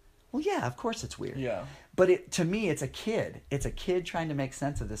weird. Well, yeah, of course it's weird. Yeah. But to me, it's a kid. It's a kid trying to make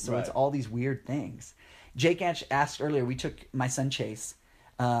sense of this. So Right. it's all these weird things. Jake Anch asked earlier, we took my son Chase.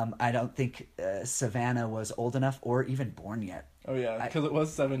 I don't think Savannah was old enough or even born yet. Oh, yeah, because it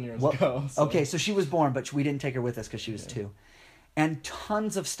was 7 years ago. So. Okay, so she was born, but we didn't take her with us because she was 2. And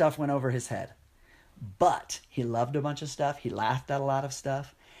tons of stuff went over his head. But he loved a bunch of stuff. He laughed at a lot of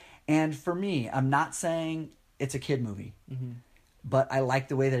stuff. And for me, I'm not saying it's a kid movie. Mm-hmm. But I like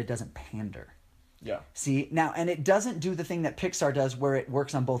the way that it doesn't pander. Yeah. See, now, and it doesn't do the thing that Pixar does where it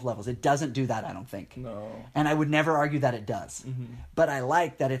works on both levels. It doesn't do that, I don't think. No. And I would never argue that it does. Mm-hmm. But I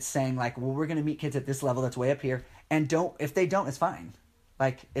like that it's saying, like, well, we're going to meet kids at this level that's way up here. And if they don't, it's fine.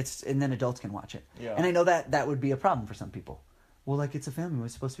 Like, and then adults can watch it. Yeah. And I know that would be a problem for some people. Well, like, it's a family movie.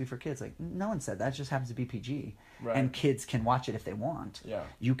 It's supposed to be for kids. Like, no one said that. It just happens to be PG. Right. And kids can watch it if they want. Yeah.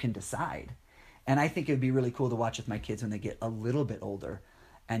 You can decide. And I think it would be really cool to watch with my kids when they get a little bit older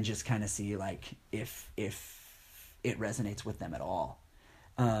and just kind of see, like, if it resonates with them at all.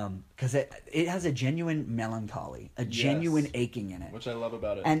 because it has a genuine melancholy, a genuine aching in it, which I love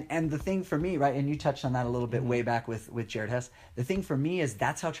about it. And the thing for me, right, and you touched on that a little bit way back with Jared Hess. The thing for me is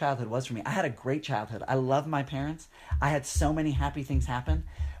that's how childhood was for me. I had a great childhood. I love my parents. I had so many happy things happen,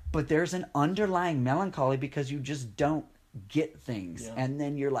 but there's an underlying melancholy because you just don't get things, and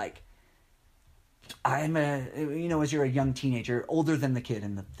then you're like, as you're a young teenager, older than the kid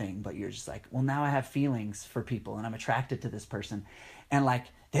in the thing, but you're just like, well, now I have feelings for people and I'm attracted to this person. And like,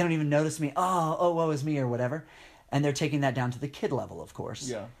 they don't even notice me. Oh, woe is me or whatever. And they're taking that down to the kid level, of course.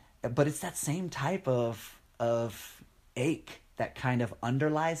 Yeah. But it's that same type of ache that kind of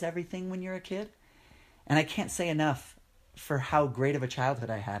underlies everything when you're a kid. And I can't say enough for how great of a childhood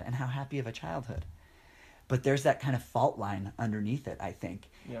I had and how happy of a childhood. But there's that kind of fault line underneath it, I think.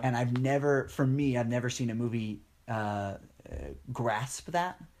 Yeah. And I've never seen a movie grasp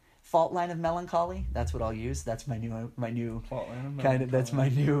that fault line of melancholy. That's what I'll use. That's my new fault line of kind of, that's my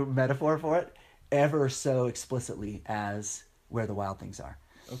new metaphor for it, ever so explicitly as Where the Wild Things Are.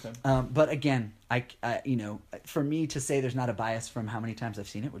 Okay. But again, I for me to say there's not a bias from how many times I've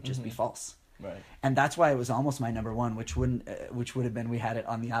seen it would just be false. Right. And that's why it was almost my number one, which would have been we had it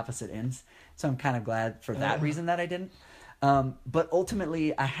on the opposite ends. So I'm kind of glad for that reason that I didn't. But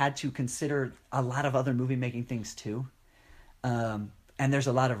ultimately, I had to consider a lot of other movie making things too. And there's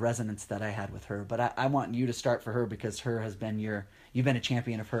a lot of resonance that I had with her. But I want you to start for her because her has been you've been a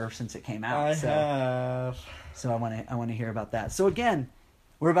champion of her since it came out. I have. So I want to hear about that. So again,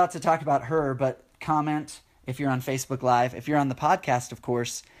 we're about to talk about her, but comment if you're on Facebook Live. If you're on the podcast, of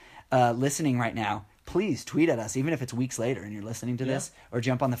course, listening right now, please tweet at us, even if it's weeks later and you're listening to this, or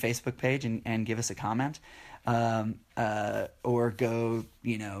jump on the Facebook page and give us a comment. Or go,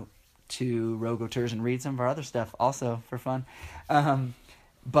 to Rogue Auteurs and read some of our other stuff also for fun.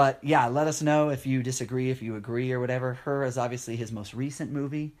 But yeah, let us know if you disagree, if you agree or whatever. Her is obviously his most recent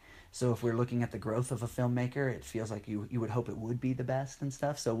movie. So if we're looking at the growth of a filmmaker, it feels like you would hope it would be the best and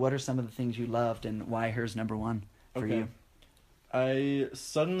stuff. So what are some of the things you loved and why her's number one for you? I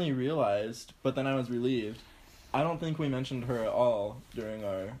suddenly realized, but then I was relieved, I don't think we mentioned her at all during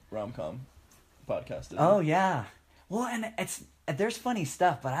our rom-com podcast. Oh, yeah. Well, and there's funny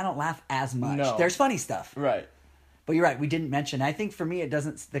stuff, but I don't laugh as much. No. There's funny stuff. Right. But you're right, we didn't mention. I think for me,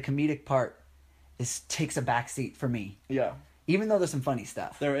 the comedic part takes a backseat for me. Yeah. Even though there's some funny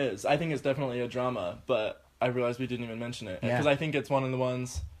stuff. There is. I think it's definitely a drama, but I realized we didn't even mention it. Because I think it's one of the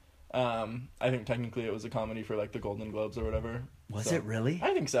ones, I think technically it was a comedy for like the Golden Globes or whatever. Was it really?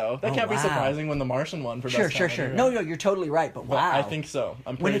 I think so. That can't be surprising when The Martian won for Best Comedy. Sure. Right? No, you're totally right, but wow. I think so.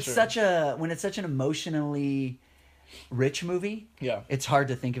 I'm pretty sure. When it's such an emotionally rich movie, it's hard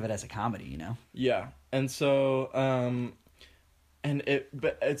to think of it as a comedy, Yeah. And so,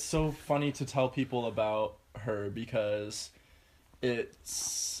 but it's so funny to tell people about her because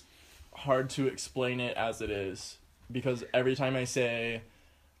it's hard to explain it as it is. Because every time I say,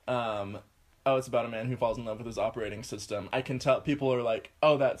 it's about a man who falls in love with his operating system, I can tell people are like,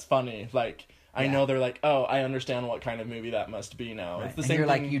 oh, that's funny. Like, I know they're like, oh, I understand what kind of movie that must be now. Right. It's the and same you're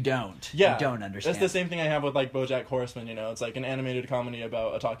thing. Like, you don't. Yeah. You don't understand. It's the same thing I have with, like, BoJack Horseman, It's like an animated comedy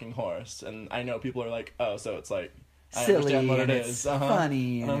about a talking horse. And I know people are like, oh, so it's like, I silly, understand what it is. It's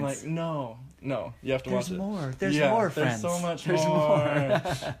funny. And I'm like, no, you have to watch it. There's more, friends. There's so much more.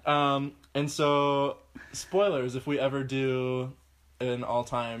 And so, spoilers if we ever do an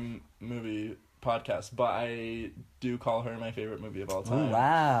all-time movie podcast, but I do call her my favorite movie of all time. Ooh,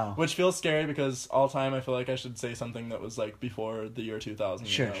 wow. Which feels scary because all time I feel like I should say something that was like before the year 2000.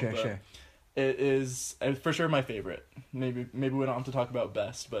 Sure. It is for sure my favorite. Maybe we don't have to talk about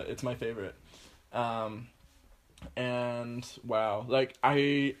best, but it's my favorite. And wow, like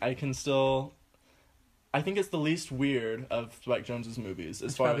I can still, I think it's the least weird of Spike Jonze's movies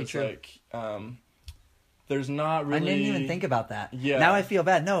as far as true. Like there's not really. I didn't even think about that. Yeah. Now I feel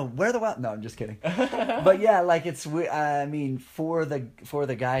bad. No, where the wild? No, I'm just kidding. But yeah, like it's. I mean, for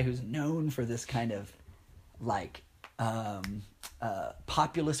the guy who's known for this kind of, like,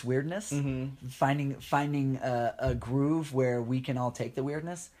 populist weirdness, finding a groove where we can all take the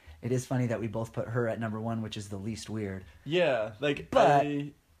weirdness. It is funny that we both put her at number one, which is the least weird. Yeah, but.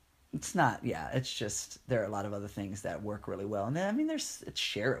 It's not, it's just, there are a lot of other things that work really well. And then, I mean, it's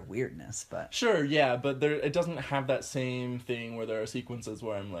share of weirdness, but... Sure, yeah, but it doesn't have that same thing where there are sequences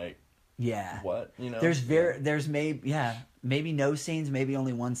where I'm like, what? There's maybe no scenes, maybe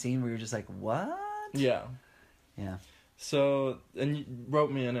only one scene where you're just like, what? Yeah. Yeah. So, and you wrote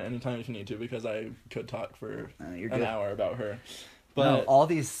me in at any time if you need to, because I could talk for an hour about her. But no, all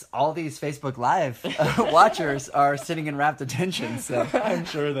these Facebook Live watchers are sitting in rapt attention. So I'm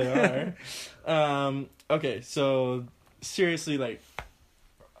sure they are. Okay, so seriously, like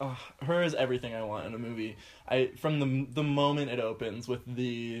her is everything I want in a movie. From the moment it opens with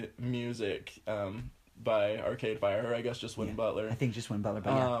the music by Arcade Fire, or I guess just Win Butler. I think just Win Butler,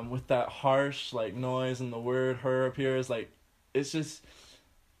 but yeah. With that harsh like noise and the word her appears, like it's just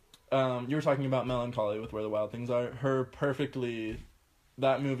you were talking about melancholy with Where the Wild Things Are. Her perfectly,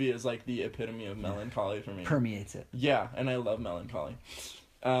 that movie is like the epitome of melancholy for me. Permeates it. Yeah, and I love melancholy.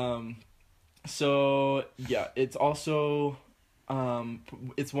 So yeah, it's also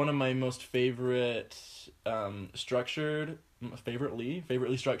it's one of my most favoritely structured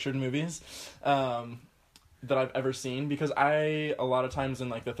movies that I've ever seen, because a lot of times in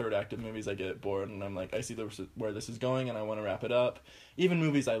like the third act of movies I get bored and I'm like, I see where this is going and I want to wrap it up. Even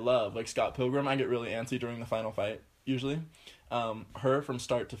movies I love, like Scott Pilgrim, I get really antsy during the final fight usually. Her, from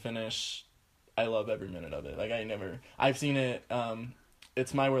start to finish, I love every minute of it. Like I've seen it,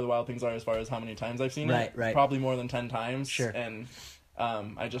 it's my Where the Wild Things Are as far as how many times I've seen it. Right. Probably more than 10 times. Sure. And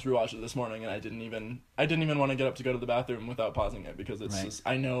I just rewatched it this morning, and I didn't even want to get up to go to the bathroom without pausing it, because it's just,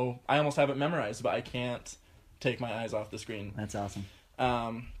 I know I almost have it memorized, but I can't take my eyes off the screen. That's awesome.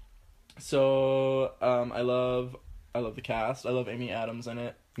 So I love the cast. I love Amy Adams in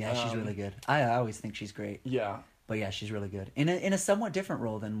it. Yeah, she's really good. I always think she's great. Yeah. But yeah, she's really good. In a somewhat different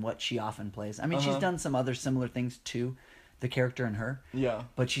role than what she often plays. I mean, she's done some other similar things to the character in Her. Yeah.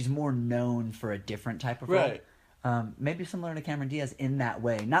 But she's more known for a different type of role. Right. Maybe similar to Cameron Diaz in that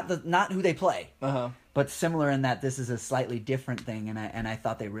way. Not who they play. But similar in that this is a slightly different thing, and I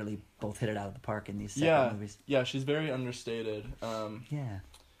thought they really both hit it out of the park in these separate movies. Yeah, she's very understated.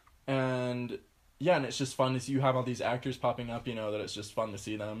 And it's just fun to see. You have all these actors popping up, that it's just fun to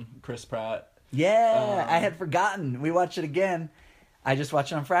see them. Chris Pratt. Yeah, I had forgotten. We watched it again. I just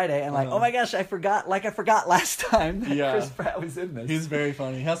watched it on Friday, and oh my gosh, I forgot last time that Chris Pratt was in this. He's very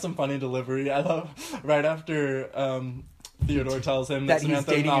funny. He has some funny delivery. I love, right after Theodore tells him that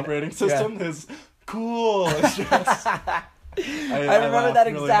Samantha's an operating system, his cool. It's just, I remember that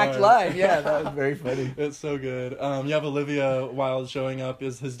exact line. Yeah, that was very funny. It's so good. You have Olivia Wilde showing up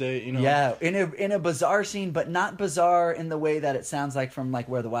as his date, Yeah, in a bizarre scene, but not bizarre in the way that it sounds like from like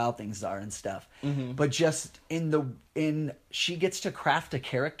Where the Wild Things Are and stuff. Mm-hmm. But just in she gets to craft a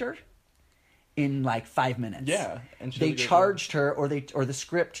character in like 5 minutes. Yeah, and they charged her, or the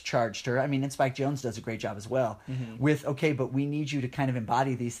script charged her. I mean, and Spike Jonze does a great job as well. Mm-hmm. With but we need you to kind of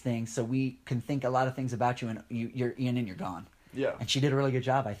embody these things so we can think a lot of things about you, and you're in and you're gone. Yeah, and she did a really good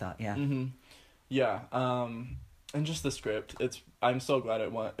job, I thought. Yeah, yeah. And just the script. I'm so glad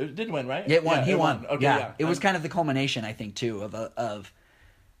it won. It did win, right? It won. Yeah, he won. Okay, yeah. It was kind of the culmination, I think, too, of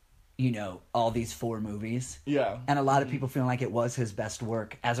all these 4 movies. Yeah. And a lot of people feeling like it was his best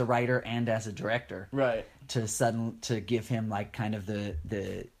work as a writer and as a director. Right. To give him like kind of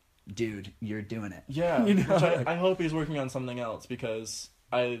the dude, you're doing it. Yeah. Which I hope he's working on something else, because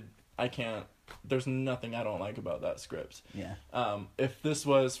I can't, there's nothing I don't like about that script. Yeah. If this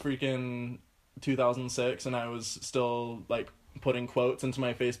was freaking 2006 and I was still like putting quotes into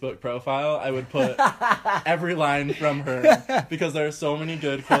my Facebook profile, I would put every line from Her, because there are so many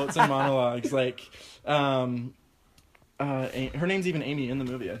good quotes and monologues. Like, her name's even Amy in the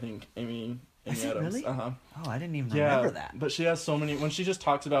movie, I think. Amy Is it Adams. Really? Oh, I didn't even remember that. But she has so many, when she just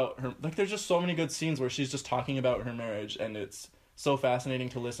talks about her, like there's just so many good scenes where she's just talking about her marriage, and it's so fascinating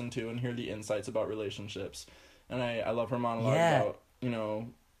to listen to and hear the insights about relationships. And I love her monologue about,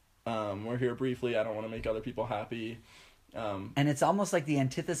 we're here briefly, I don't want to make other people happy. And it's almost like the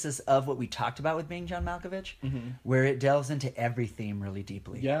antithesis of what we talked about with Being John Malkovich, where it delves into every theme really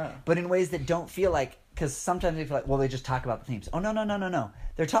deeply. Yeah. But in ways that don't feel like, because sometimes they feel like, well, they just talk about the themes. Oh, no.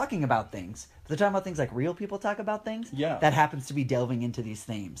 They're talking about things. But they're talking about things like real people talk about things. Yeah. That happens to be delving into these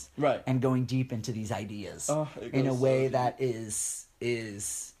themes. Right. And going deep into these ideas. In a way that is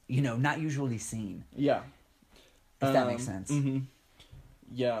not usually seen. Yeah. If that makes sense. Mm-hmm.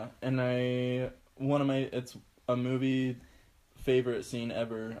 Yeah. And it's a movie favorite scene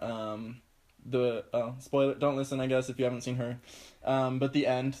ever. Spoiler, don't listen, I guess, if you haven't seen Her. But the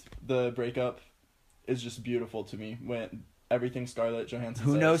end, the breakup, is just beautiful to me. When everything Scarlett Johansson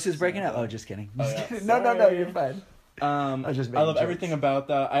Who says, knows who's breaking up? Oh, just kidding. Oh, yeah. No, you're fine. I love everything about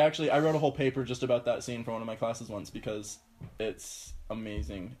that. I wrote a whole paper just about that scene for one of my classes once, because it's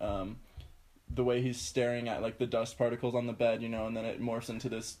amazing. The way he's staring at like the dust particles on the bed, and then it morphs into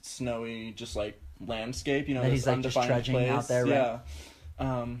this snowy, just like landscape, that this he's like just trudging place. Out there, right?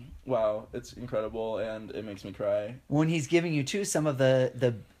 Yeah. Wow, it's incredible, and it makes me cry. When he's giving you too some of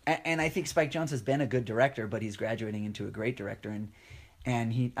the and I think Spike Jonze has been a good director, but he's graduating into a great director,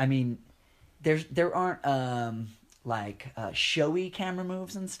 and he, I mean, there aren't showy camera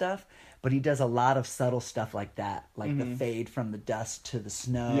moves and stuff, but he does a lot of subtle stuff like that, like the fade from the dust to the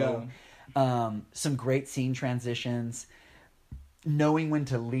snow. Some great scene transitions. Knowing when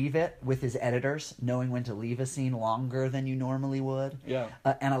to leave it with his editors, knowing when to leave a scene longer than you normally would.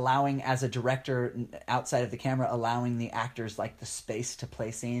 And allowing, as a director, outside of the camera, allowing the actors like the space to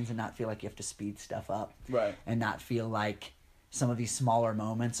play scenes and not feel like you have to speed stuff up. Right. And not feel like some of these smaller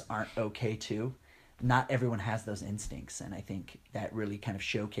moments aren't okay too. Not everyone has those instincts, and I think that really kind of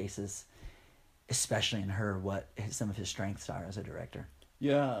showcases, especially in her, what some of his strengths are as a director.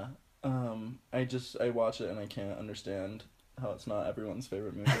 Yeah. I watch it and I can't understand how it's not everyone's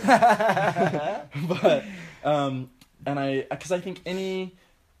favorite movie. But because I think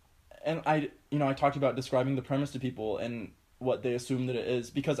I talked about describing the premise to people and what they assume that it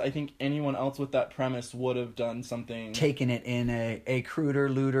is, because I think anyone else with that premise would have done something, taken it in a cruder,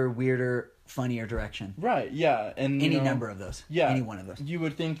 looter, weirder, funnier direction. Right. Yeah. And any number of those. Yeah. Any one of those. You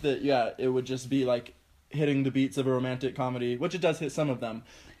would think that it would just be like hitting the beats of a romantic comedy, which it does hit some of them,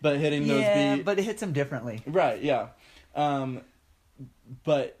 but hitting those beats. Yeah, but it hits them differently. Right. Yeah.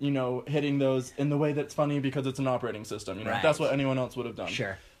 But hitting those in the way that's funny because it's an operating system. Right. That's what anyone else would have done.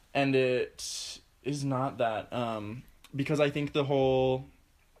 Sure. And it is not that. Because I think the whole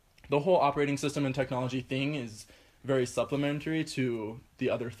operating system and technology thing is very supplementary to the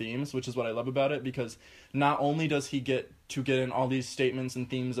other themes, which is what I love about it, because not only does he get in all these statements and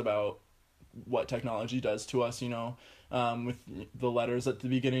themes about what technology does to us, with the letters at the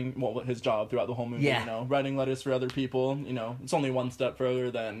beginning, his job throughout the whole movie, writing letters for other people, it's only one step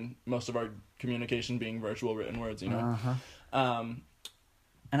further than most of our communication being virtual written words,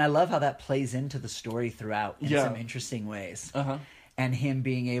 And I love how that plays into the story throughout in some interesting ways. And him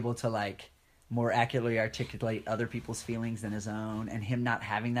being able to more accurately articulate other people's feelings than his own, and him not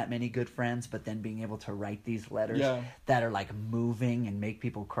having that many good friends, but then being able to write these letters that are moving and make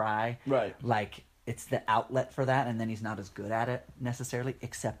people cry. Right. It's the outlet for that, and then he's not as good at it necessarily,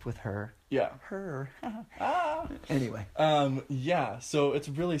 except with her. Yeah. Her. Anyway. So it's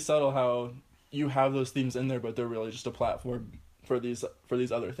really subtle how you have those themes in there, but they're really just a platform for these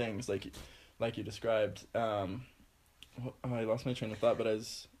other things, like you described. I lost my train of thought, but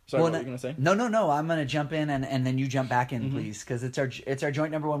sorry, what were you gonna say? No. I'm gonna jump in and then you jump back in, please, because it's our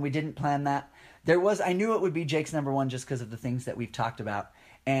joint number one. We didn't plan that. I knew it would be Jake's number one just because of the things that we've talked about,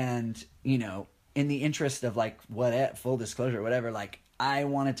 and in the interest of full disclosure, whatever. I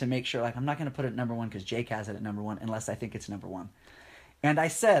wanted to make sure I'm not gonna put it at number one because Jake has it at number one unless I think it's number one. And I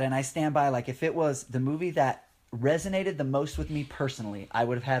said, and I stand by, if it was the movie that resonated the most with me personally, I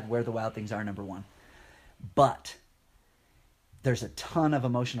would have had Where the Wild Things Are number one. But there's a ton of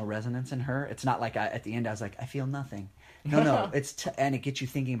emotional resonance in her. It's not at the end I was like, I feel nothing. No. And it gets you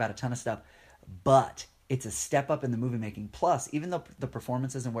thinking about a ton of stuff. But it's a step up in the movie making. Plus, even though the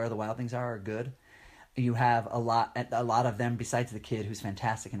performances in Where the Wild Things Are good, you have a lot of them besides the kid who's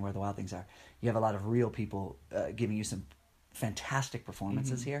fantastic in Where the Wild Things Are. You have a lot of real people giving you some fantastic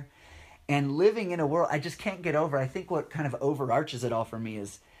performances here. And living in a world, I just can't get over. I think what kind of overarches it all for me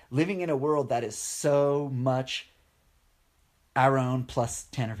is living in a world that is so much our own plus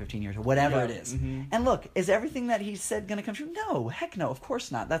 10 or 15 years or whatever it is. And look, is everything that he said going to come true? No, heck no, of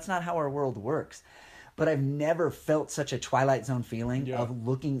course not. That's not how our world works. But I've never felt such a Twilight Zone feeling of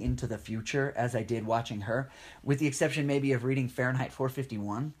looking into the future as I did watching her, with the exception maybe of reading Fahrenheit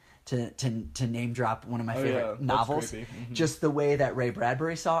 451. To name drop one of my favorite novels. Just the way that Ray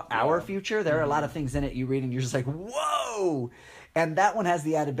Bradbury saw our future. There are a lot of things in it you read and you're just like, whoa! And that one has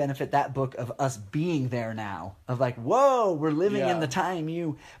the added benefit, that book, of us being there now. Of whoa, we're living in the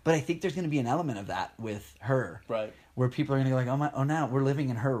time But I think there's going to be an element of that with her. Right. Where people are going to go now, we're living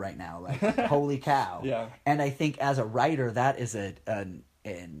in her right now. Holy cow. Yeah. And I think as a writer, that is an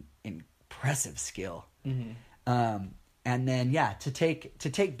impressive skill. And then, to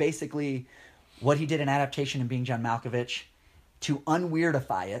take basically what he did in adaptation and Being John Malkovich, to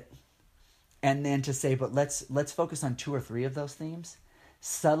unweirdify it, and then to say, but let's focus on 2 or 3 of those themes,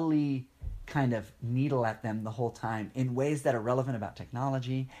 subtly kind of needle at them the whole time in ways that are relevant about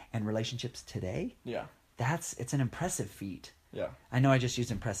technology and relationships today. Yeah. It's an impressive feat. Yeah. I know I just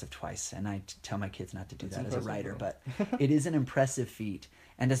used impressive twice, and I tell my kids not to do that as a writer, but it is an impressive feat.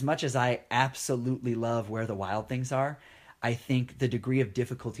 And as much as I absolutely love Where the Wild Things Are, I think the degree of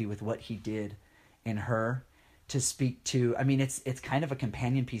difficulty with what he did in her to speak to, it's kind of a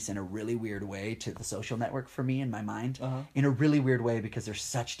companion piece in a really weird way to The Social Network for me in my mind, in a really weird way because they're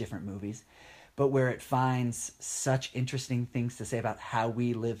such different movies, but where it finds such interesting things to say about how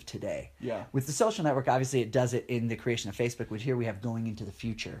we live today. Yeah. With The Social Network, obviously it does it in the creation of Facebook, which here we have going into the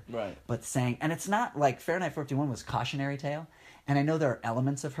future. Right. But saying, and it's not like Fahrenheit 451 was cautionary tale. And I know there are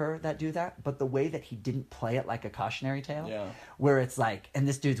elements of her that do that, but the way that he didn't play it like a cautionary tale, where it's like, and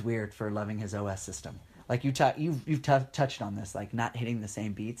this dude's weird for loving his OS system. Like you've touched on this, like not hitting the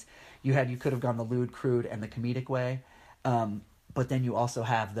same beats. You could have gone the lewd, crude, and the comedic way, but then you also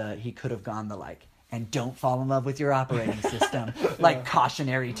have he could have gone the like, and don't fall in love with your operating system, like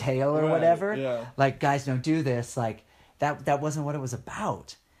cautionary tale or whatever. Yeah. Like, guys, don't do this. Like that wasn't what it was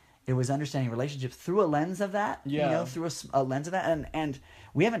about. It was understanding relationships through a lens of that, through a lens of that. And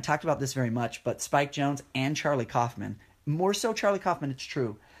we haven't talked about this very much, but Spike Jonze and Charlie Kaufman, more so Charlie Kaufman, it's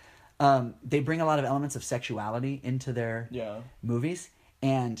true. They bring a lot of elements of sexuality into their movies.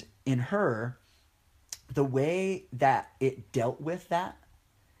 And in Her, the way that it dealt with that,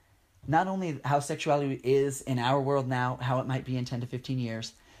 not only how sexuality is in our world now, how it might be in 10 to 15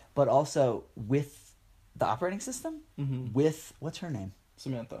 years, but also with the operating system, with, what's her name?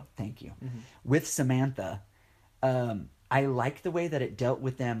 Samantha. Thank you. With Samantha, I like the way that it dealt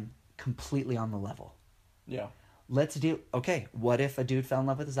with them completely on the level. Yeah. Okay, what if a dude fell in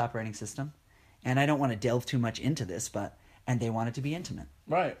love with his operating system? And I don't want to delve too much into this, and they wanted to be intimate.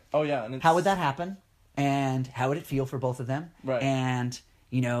 Right. Oh, yeah. And how would that happen? And how would it feel for both of them? Right. And,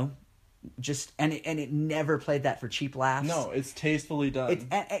 it never played that for cheap laughs. No, it's tastefully done.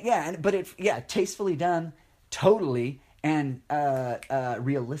 Tastefully done, totally. And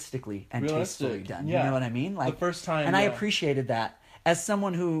realistically and tastefully done. You know what I mean? Like the first time, and I appreciated that as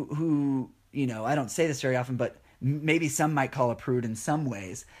someone who I don't say this very often, but maybe some might call a prude in some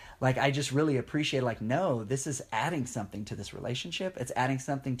ways. Like I just really appreciate, like, no, this is adding something to this relationship. It's adding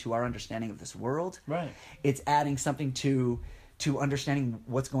something to our understanding of this world. Right. It's adding something to understanding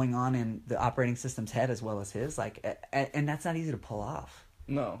what's going on in the operating system's head as well as his. Like, and that's not easy to pull off.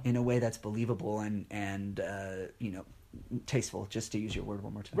 No. In a way that's believable and tasteful, just to use your word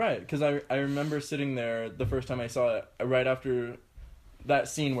one more time. Right, because I remember sitting there the first time I saw it, right after that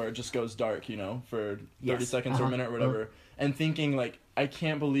scene where it just goes dark, for 30 seconds or a minute or whatever, and thinking, like, I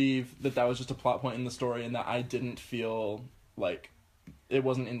can't believe that was just a plot point in the story and that I didn't feel like it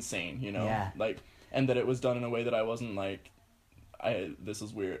wasn't insane, like, and that it was done in a way that I wasn't like, this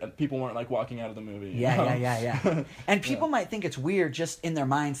is weird. And people weren't like walking out of the movie. Yeah. And people might think it's weird just in their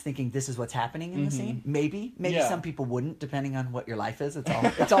minds thinking this is what's happening in the scene. Maybe some people wouldn't, depending on what your life is.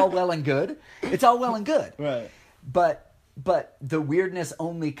 It's all well and good. It's all well and good. Right. But the weirdness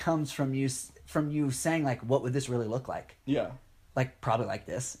only comes from you saying, like, what would this really look like? Yeah. Like, probably like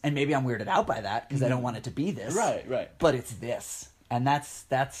this. And maybe I'm weirded out by that because I don't want it to be this. Right. But it's this. And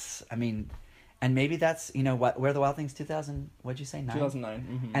that's I mean, and maybe that's, Where the Wild Things 2000, what'd you say, 9?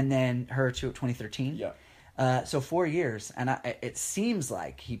 2009. And then Her to 2013. Yeah. So 4 years, and it seems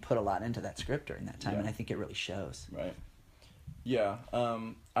like he put a lot into that script during that time, and I think it really shows. Right. Yeah.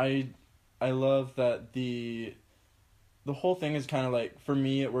 I love that the whole thing is kind of like, for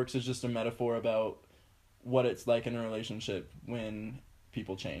me, it works as just a metaphor about what it's like in a relationship when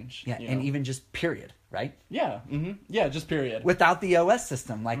people change. Yeah, and even just period, right? Yeah. Yeah, just period. Without the OS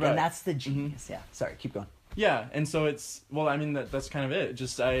system, like, and that's the genius. Yeah. Sorry, keep going. Yeah, and so it's, well, I mean, that's kind of it.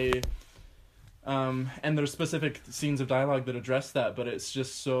 Just and there's specific scenes of dialogue that address that, but it's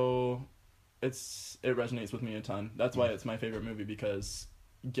just so, it resonates with me a ton. That's why it's my favorite movie, because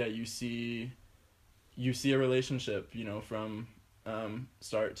you see a relationship, from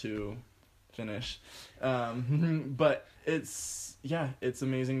start to finish. But it's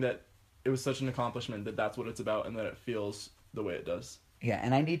amazing that it was such an accomplishment that that's what it's about and that it feels the way it does. Yeah,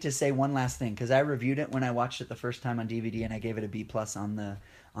 and I need to say one last thing, because I reviewed it when I watched it the first time on DVD, and I gave it a B+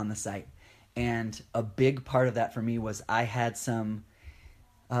 on the site. And a big part of that for me was I had some,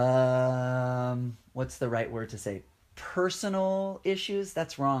 what's the right word to say? Personal issues?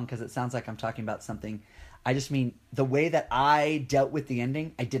 That's wrong, because it sounds like I'm talking about something. I just mean the way that I dealt with the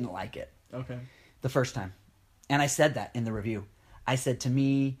ending, I didn't like it. Okay. The first time. And I said that in the review. I said, to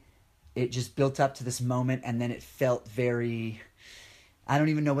me, it just built up to this moment, and then it felt very, I don't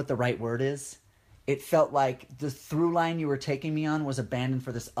even know what the right word is. It felt like the through line you were taking me on was abandoned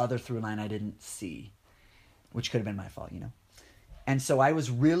for this other through line I didn't see, which could have been my fault, And so I was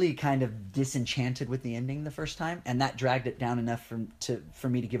really kind of disenchanted with the ending the first time, and that dragged it down enough for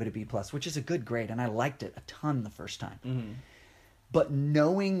me to give it a B+, which is a good grade, and I liked it a ton the first time. Mm-hmm. But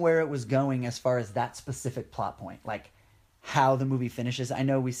knowing where it was going as far as that specific plot point, like how the movie finishes, I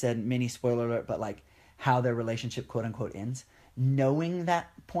know we said mini spoiler alert, but like how their relationship quote unquote ends, knowing that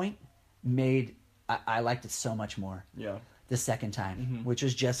point made, I liked it so much more. Yeah. The second time, which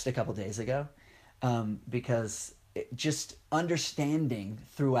was just a couple days ago, because just understanding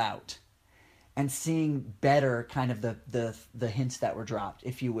throughout and seeing better kind of the hints that were dropped,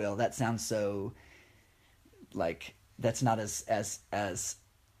 if you will. That sounds so like that's not as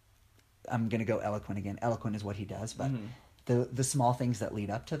I'm gonna go eloquent again. Eloquent is what he does, but the small things that lead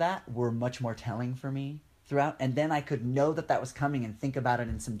up to that were much more telling for me throughout, and then I could know that was coming and think about it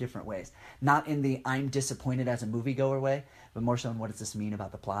in some different ways. Not in the I'm disappointed as a moviegoer way, but more so in what does this mean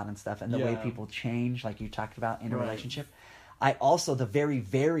about the plot and stuff, and the way people change, like you talked about in a relationship. I also, the very,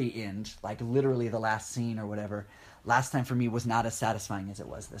 very end, like literally the last scene or whatever, last time for me was not as satisfying as it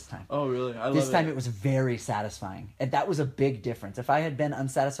was this time. Oh, really? This time it was very satisfying. And that was a big difference. If I had been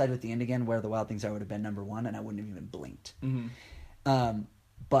unsatisfied with the end again, Where the Wild Things Are would have been number one, and I wouldn't have even blinked.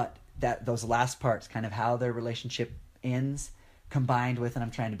 But those last parts, kind of how their relationship ends, combined with, and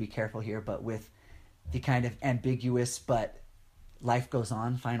I'm trying to be careful here, but with the kind of ambiguous but life goes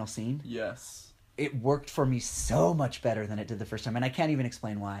on final scene. Yes. It worked for me so much better than it did the first time. And I can't even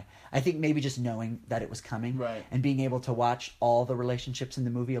explain why. I think maybe just knowing that it was coming. Right. And being able to watch all the relationships in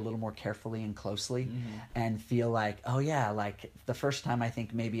the movie a little more carefully and closely. And feel like, oh yeah, like the first time I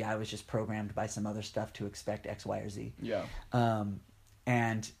think maybe I was just programmed by some other stuff to expect X, Y, or Z. Yeah.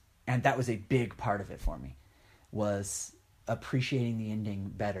 And that was a big part of it for me, was appreciating the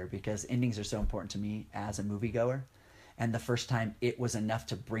ending better, because endings are so important to me as a moviegoer. And the first time, it was enough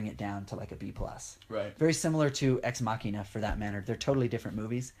to bring it down to like a B+. Right. Very similar to Ex Machina for that matter. They're totally different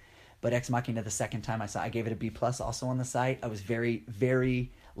movies. But Ex Machina, the second time I saw, I gave it a B+ also on the site. I was very,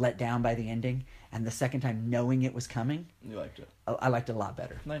 very let down by the ending. And the second time, knowing it was coming, you liked it. I liked it a lot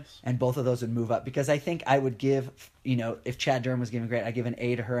better. Nice. And both of those would move up, because I think I would give, if Chad Durham was giving great, I'd give an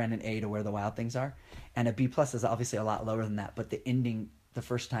A to her and an A to Where the Wild Things Are. And a B+ is obviously a lot lower than that. But the ending the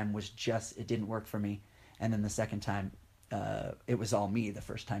first time was just, it didn't work for me. And then the second time, it was all me the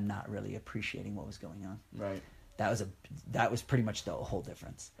first time, not really appreciating what was going on. Right. That was pretty much the whole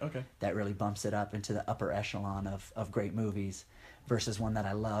difference. Okay. That really bumps it up into the upper echelon of great movies, versus one that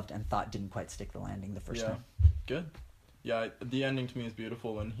I loved and thought didn't quite stick the landing the first time. Good. Yeah, the ending to me is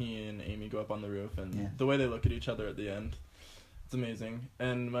beautiful when he and Amy go up on the roof, and the way they look at each other at the end, it's amazing.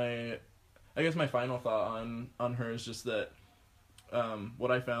 And I guess my final thought on her is just that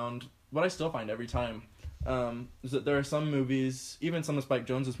what I still find every time, is that there are some movies, even some of Spike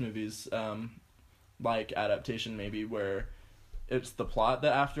Jonze's movies, like Adaptation maybe, where it's the plot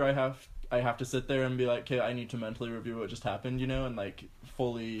that after I have to sit there and be like, okay, I need to mentally review what just happened, and like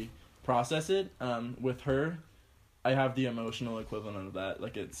fully process it. With her, I have the emotional equivalent of that.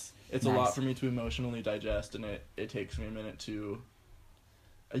 Like it's nice. A lot for me to emotionally digest, and it takes me a minute to.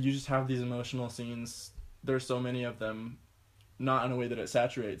 You just have these emotional scenes. There's so many of them. Not in a way that it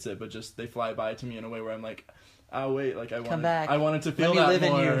saturates it, but just they fly by to me in a way where I'm like, oh wait, like I wanted to feel that more. Let me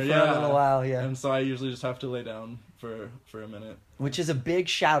live in you for a little while, And so I usually just have to lay down for a minute. Which is a big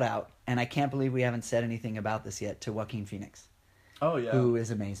shout out, and I can't believe we haven't said anything about this yet, to Joaquin Phoenix. Oh yeah, who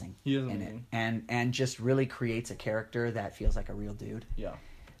is amazing. He is amazing, and just really creates a character that feels like a real dude. Yeah.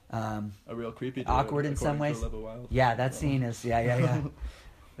 A real creepy dude. Awkward in some ways. Yeah, that scene is yeah.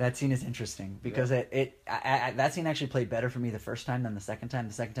 That scene is interesting because that scene actually played better for me the first time than the second time.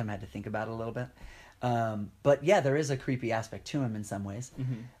 The second time I had to think about it a little bit. But yeah, there is a creepy aspect to him in some ways.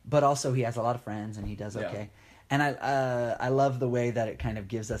 But also he has a lot of friends and he does okay. And I love the way that it kind of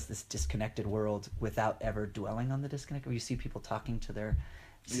gives us this disconnected world without ever dwelling on the disconnect. You see people talking to their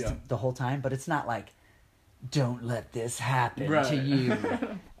the whole time, but it's not like, don't let this happen to you.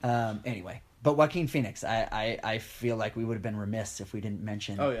 Anyway. But Joaquin Phoenix, I feel like we would have been remiss if we didn't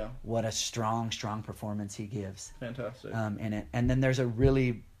mention what a strong performance he gives. Fantastic. In it. And then there's a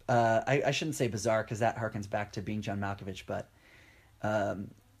really, I shouldn't say bizarre because that harkens back to Being John Malkovich, but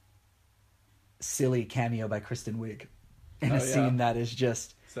silly cameo by Kristen Wiig in a scene that is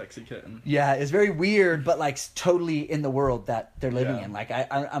just... Sexy kitten. Yeah, it's very weird, but like totally in the world that they're living in. Like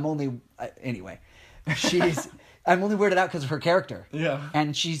I'm only... anyway, I'm only weirded out because of her character. Yeah.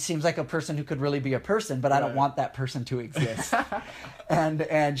 And she seems like a person who could really be a person, but I don't want that person to exist.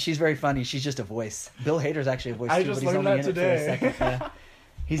 and she's very funny. She's just a voice. Bill Hader's actually a voice too, but he's only in it for a second. Yeah.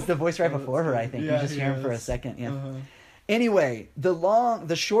 He's the voice right before her, I think. You just hear him for a second. Yeah. Anyway,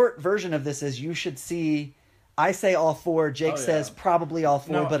 the short version of this is you should see... I say all four. Jake says probably all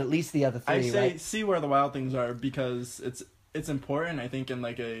four, but at least the other three, I say see Where the Wild Things Are because it's important, I think, in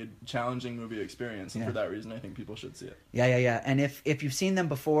like a challenging movie experience, and for that reason I think people should see it. Yeah. And if you've seen them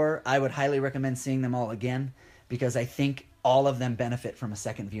before, I would highly recommend seeing them all again, because I think all of them benefit from a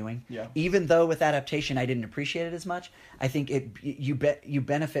second viewing. Yeah. Even though with adaptation I didn't appreciate it as much, I think you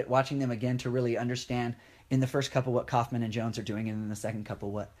benefit watching them again to really understand in the first couple what Kaufman and Jones are doing, and in the second couple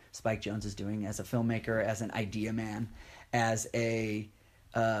what Spike Jonze is doing as a filmmaker, as an idea man, as a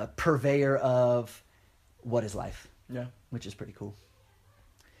purveyor of what is life. Yeah. Which is pretty cool.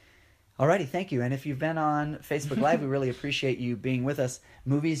 Alrighty, thank you. And if you've been on Facebook Live, we really appreciate you being with us.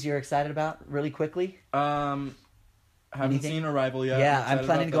 Movies you're excited about, really quickly? Haven't Anything? seen Arrival yet. Yeah, I'm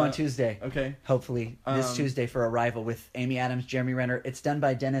planning to go on Tuesday. Okay. Hopefully, this Tuesday for Arrival with Amy Adams, Jeremy Renner. It's done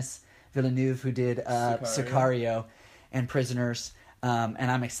by Denis Villeneuve, who did Sicario and Prisoners. And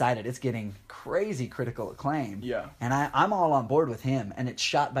I'm excited. It's getting crazy critical acclaim. Yeah. And I'm all on board with him. And it's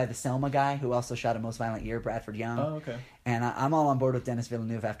shot by the Selma guy who also shot A Most Violent Year, Bradford Young. Oh, okay. And I'm all on board with Denis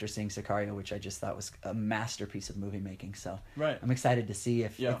Villeneuve after seeing Sicario, which I just thought was a masterpiece of movie making. So right. I'm excited to see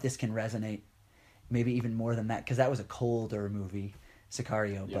if this can resonate, maybe even more than that, because that was a colder movie,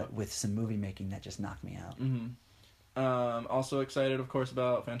 Sicario, but with some movie making that just knocked me out. Mm-hmm. Also excited, of course,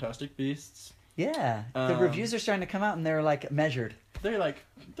 about Fantastic Beasts. Yeah, the reviews are starting to come out, and they're like measured. They're like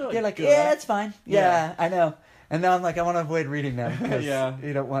good. Yeah, it's fine. Yeah, I know. And now I'm like, I want to avoid reading them because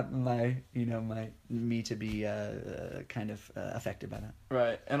you don't want me to be kind of affected by that.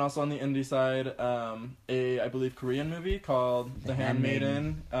 Right, and also on the indie side, I believe Korean movie called The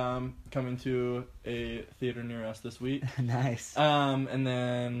Handmaiden, coming to a theater near us this week. Nice. And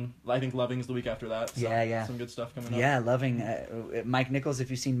then I think Loving's the week after that. So some good stuff coming up. Yeah, Loving. Mike Nichols, if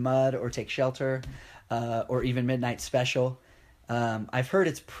you've seen Mud or Take Shelter, or even Midnight Special, I've heard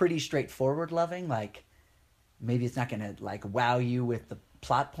it's pretty straightforward. Loving, like. Maybe it's not going to like wow you with the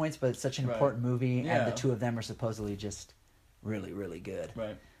plot points, but it's such an important movie, and the two of them are supposedly just really, really good.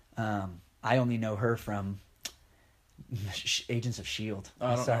 Right. I only know her from Agents of S.H.I.E.L.D.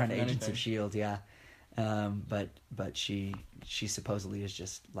 I saw her in Agents of S.H.I.E.L.D., yeah. But she supposedly is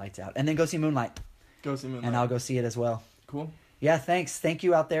just lights out. And then go see Moonlight. And I'll go see it as well. Cool. Yeah, thanks. Thank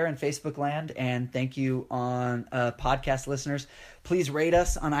you out there in Facebook land, and thank you on podcast listeners. Please rate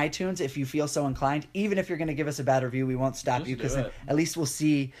us on iTunes if you feel so inclined. Even if you're going to give us a bad review, we won't stop you, because at least we'll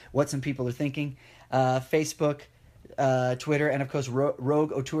see what some people are thinking. Facebook, Twitter, and of course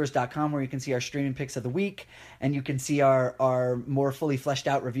rogueautours.com, where you can see our streaming picks of the week, and you can see our more fully fleshed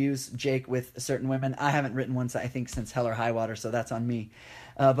out reviews. Jake with certain women. I haven't written one, I think, since Hell or High Water, so that's on me.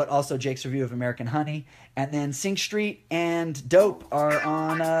 But also Jake's review of American Honey. And then Sing Street and Dope are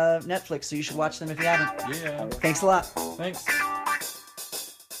on Netflix, so you should watch them if you haven't. Yeah. Thanks a lot. Thanks.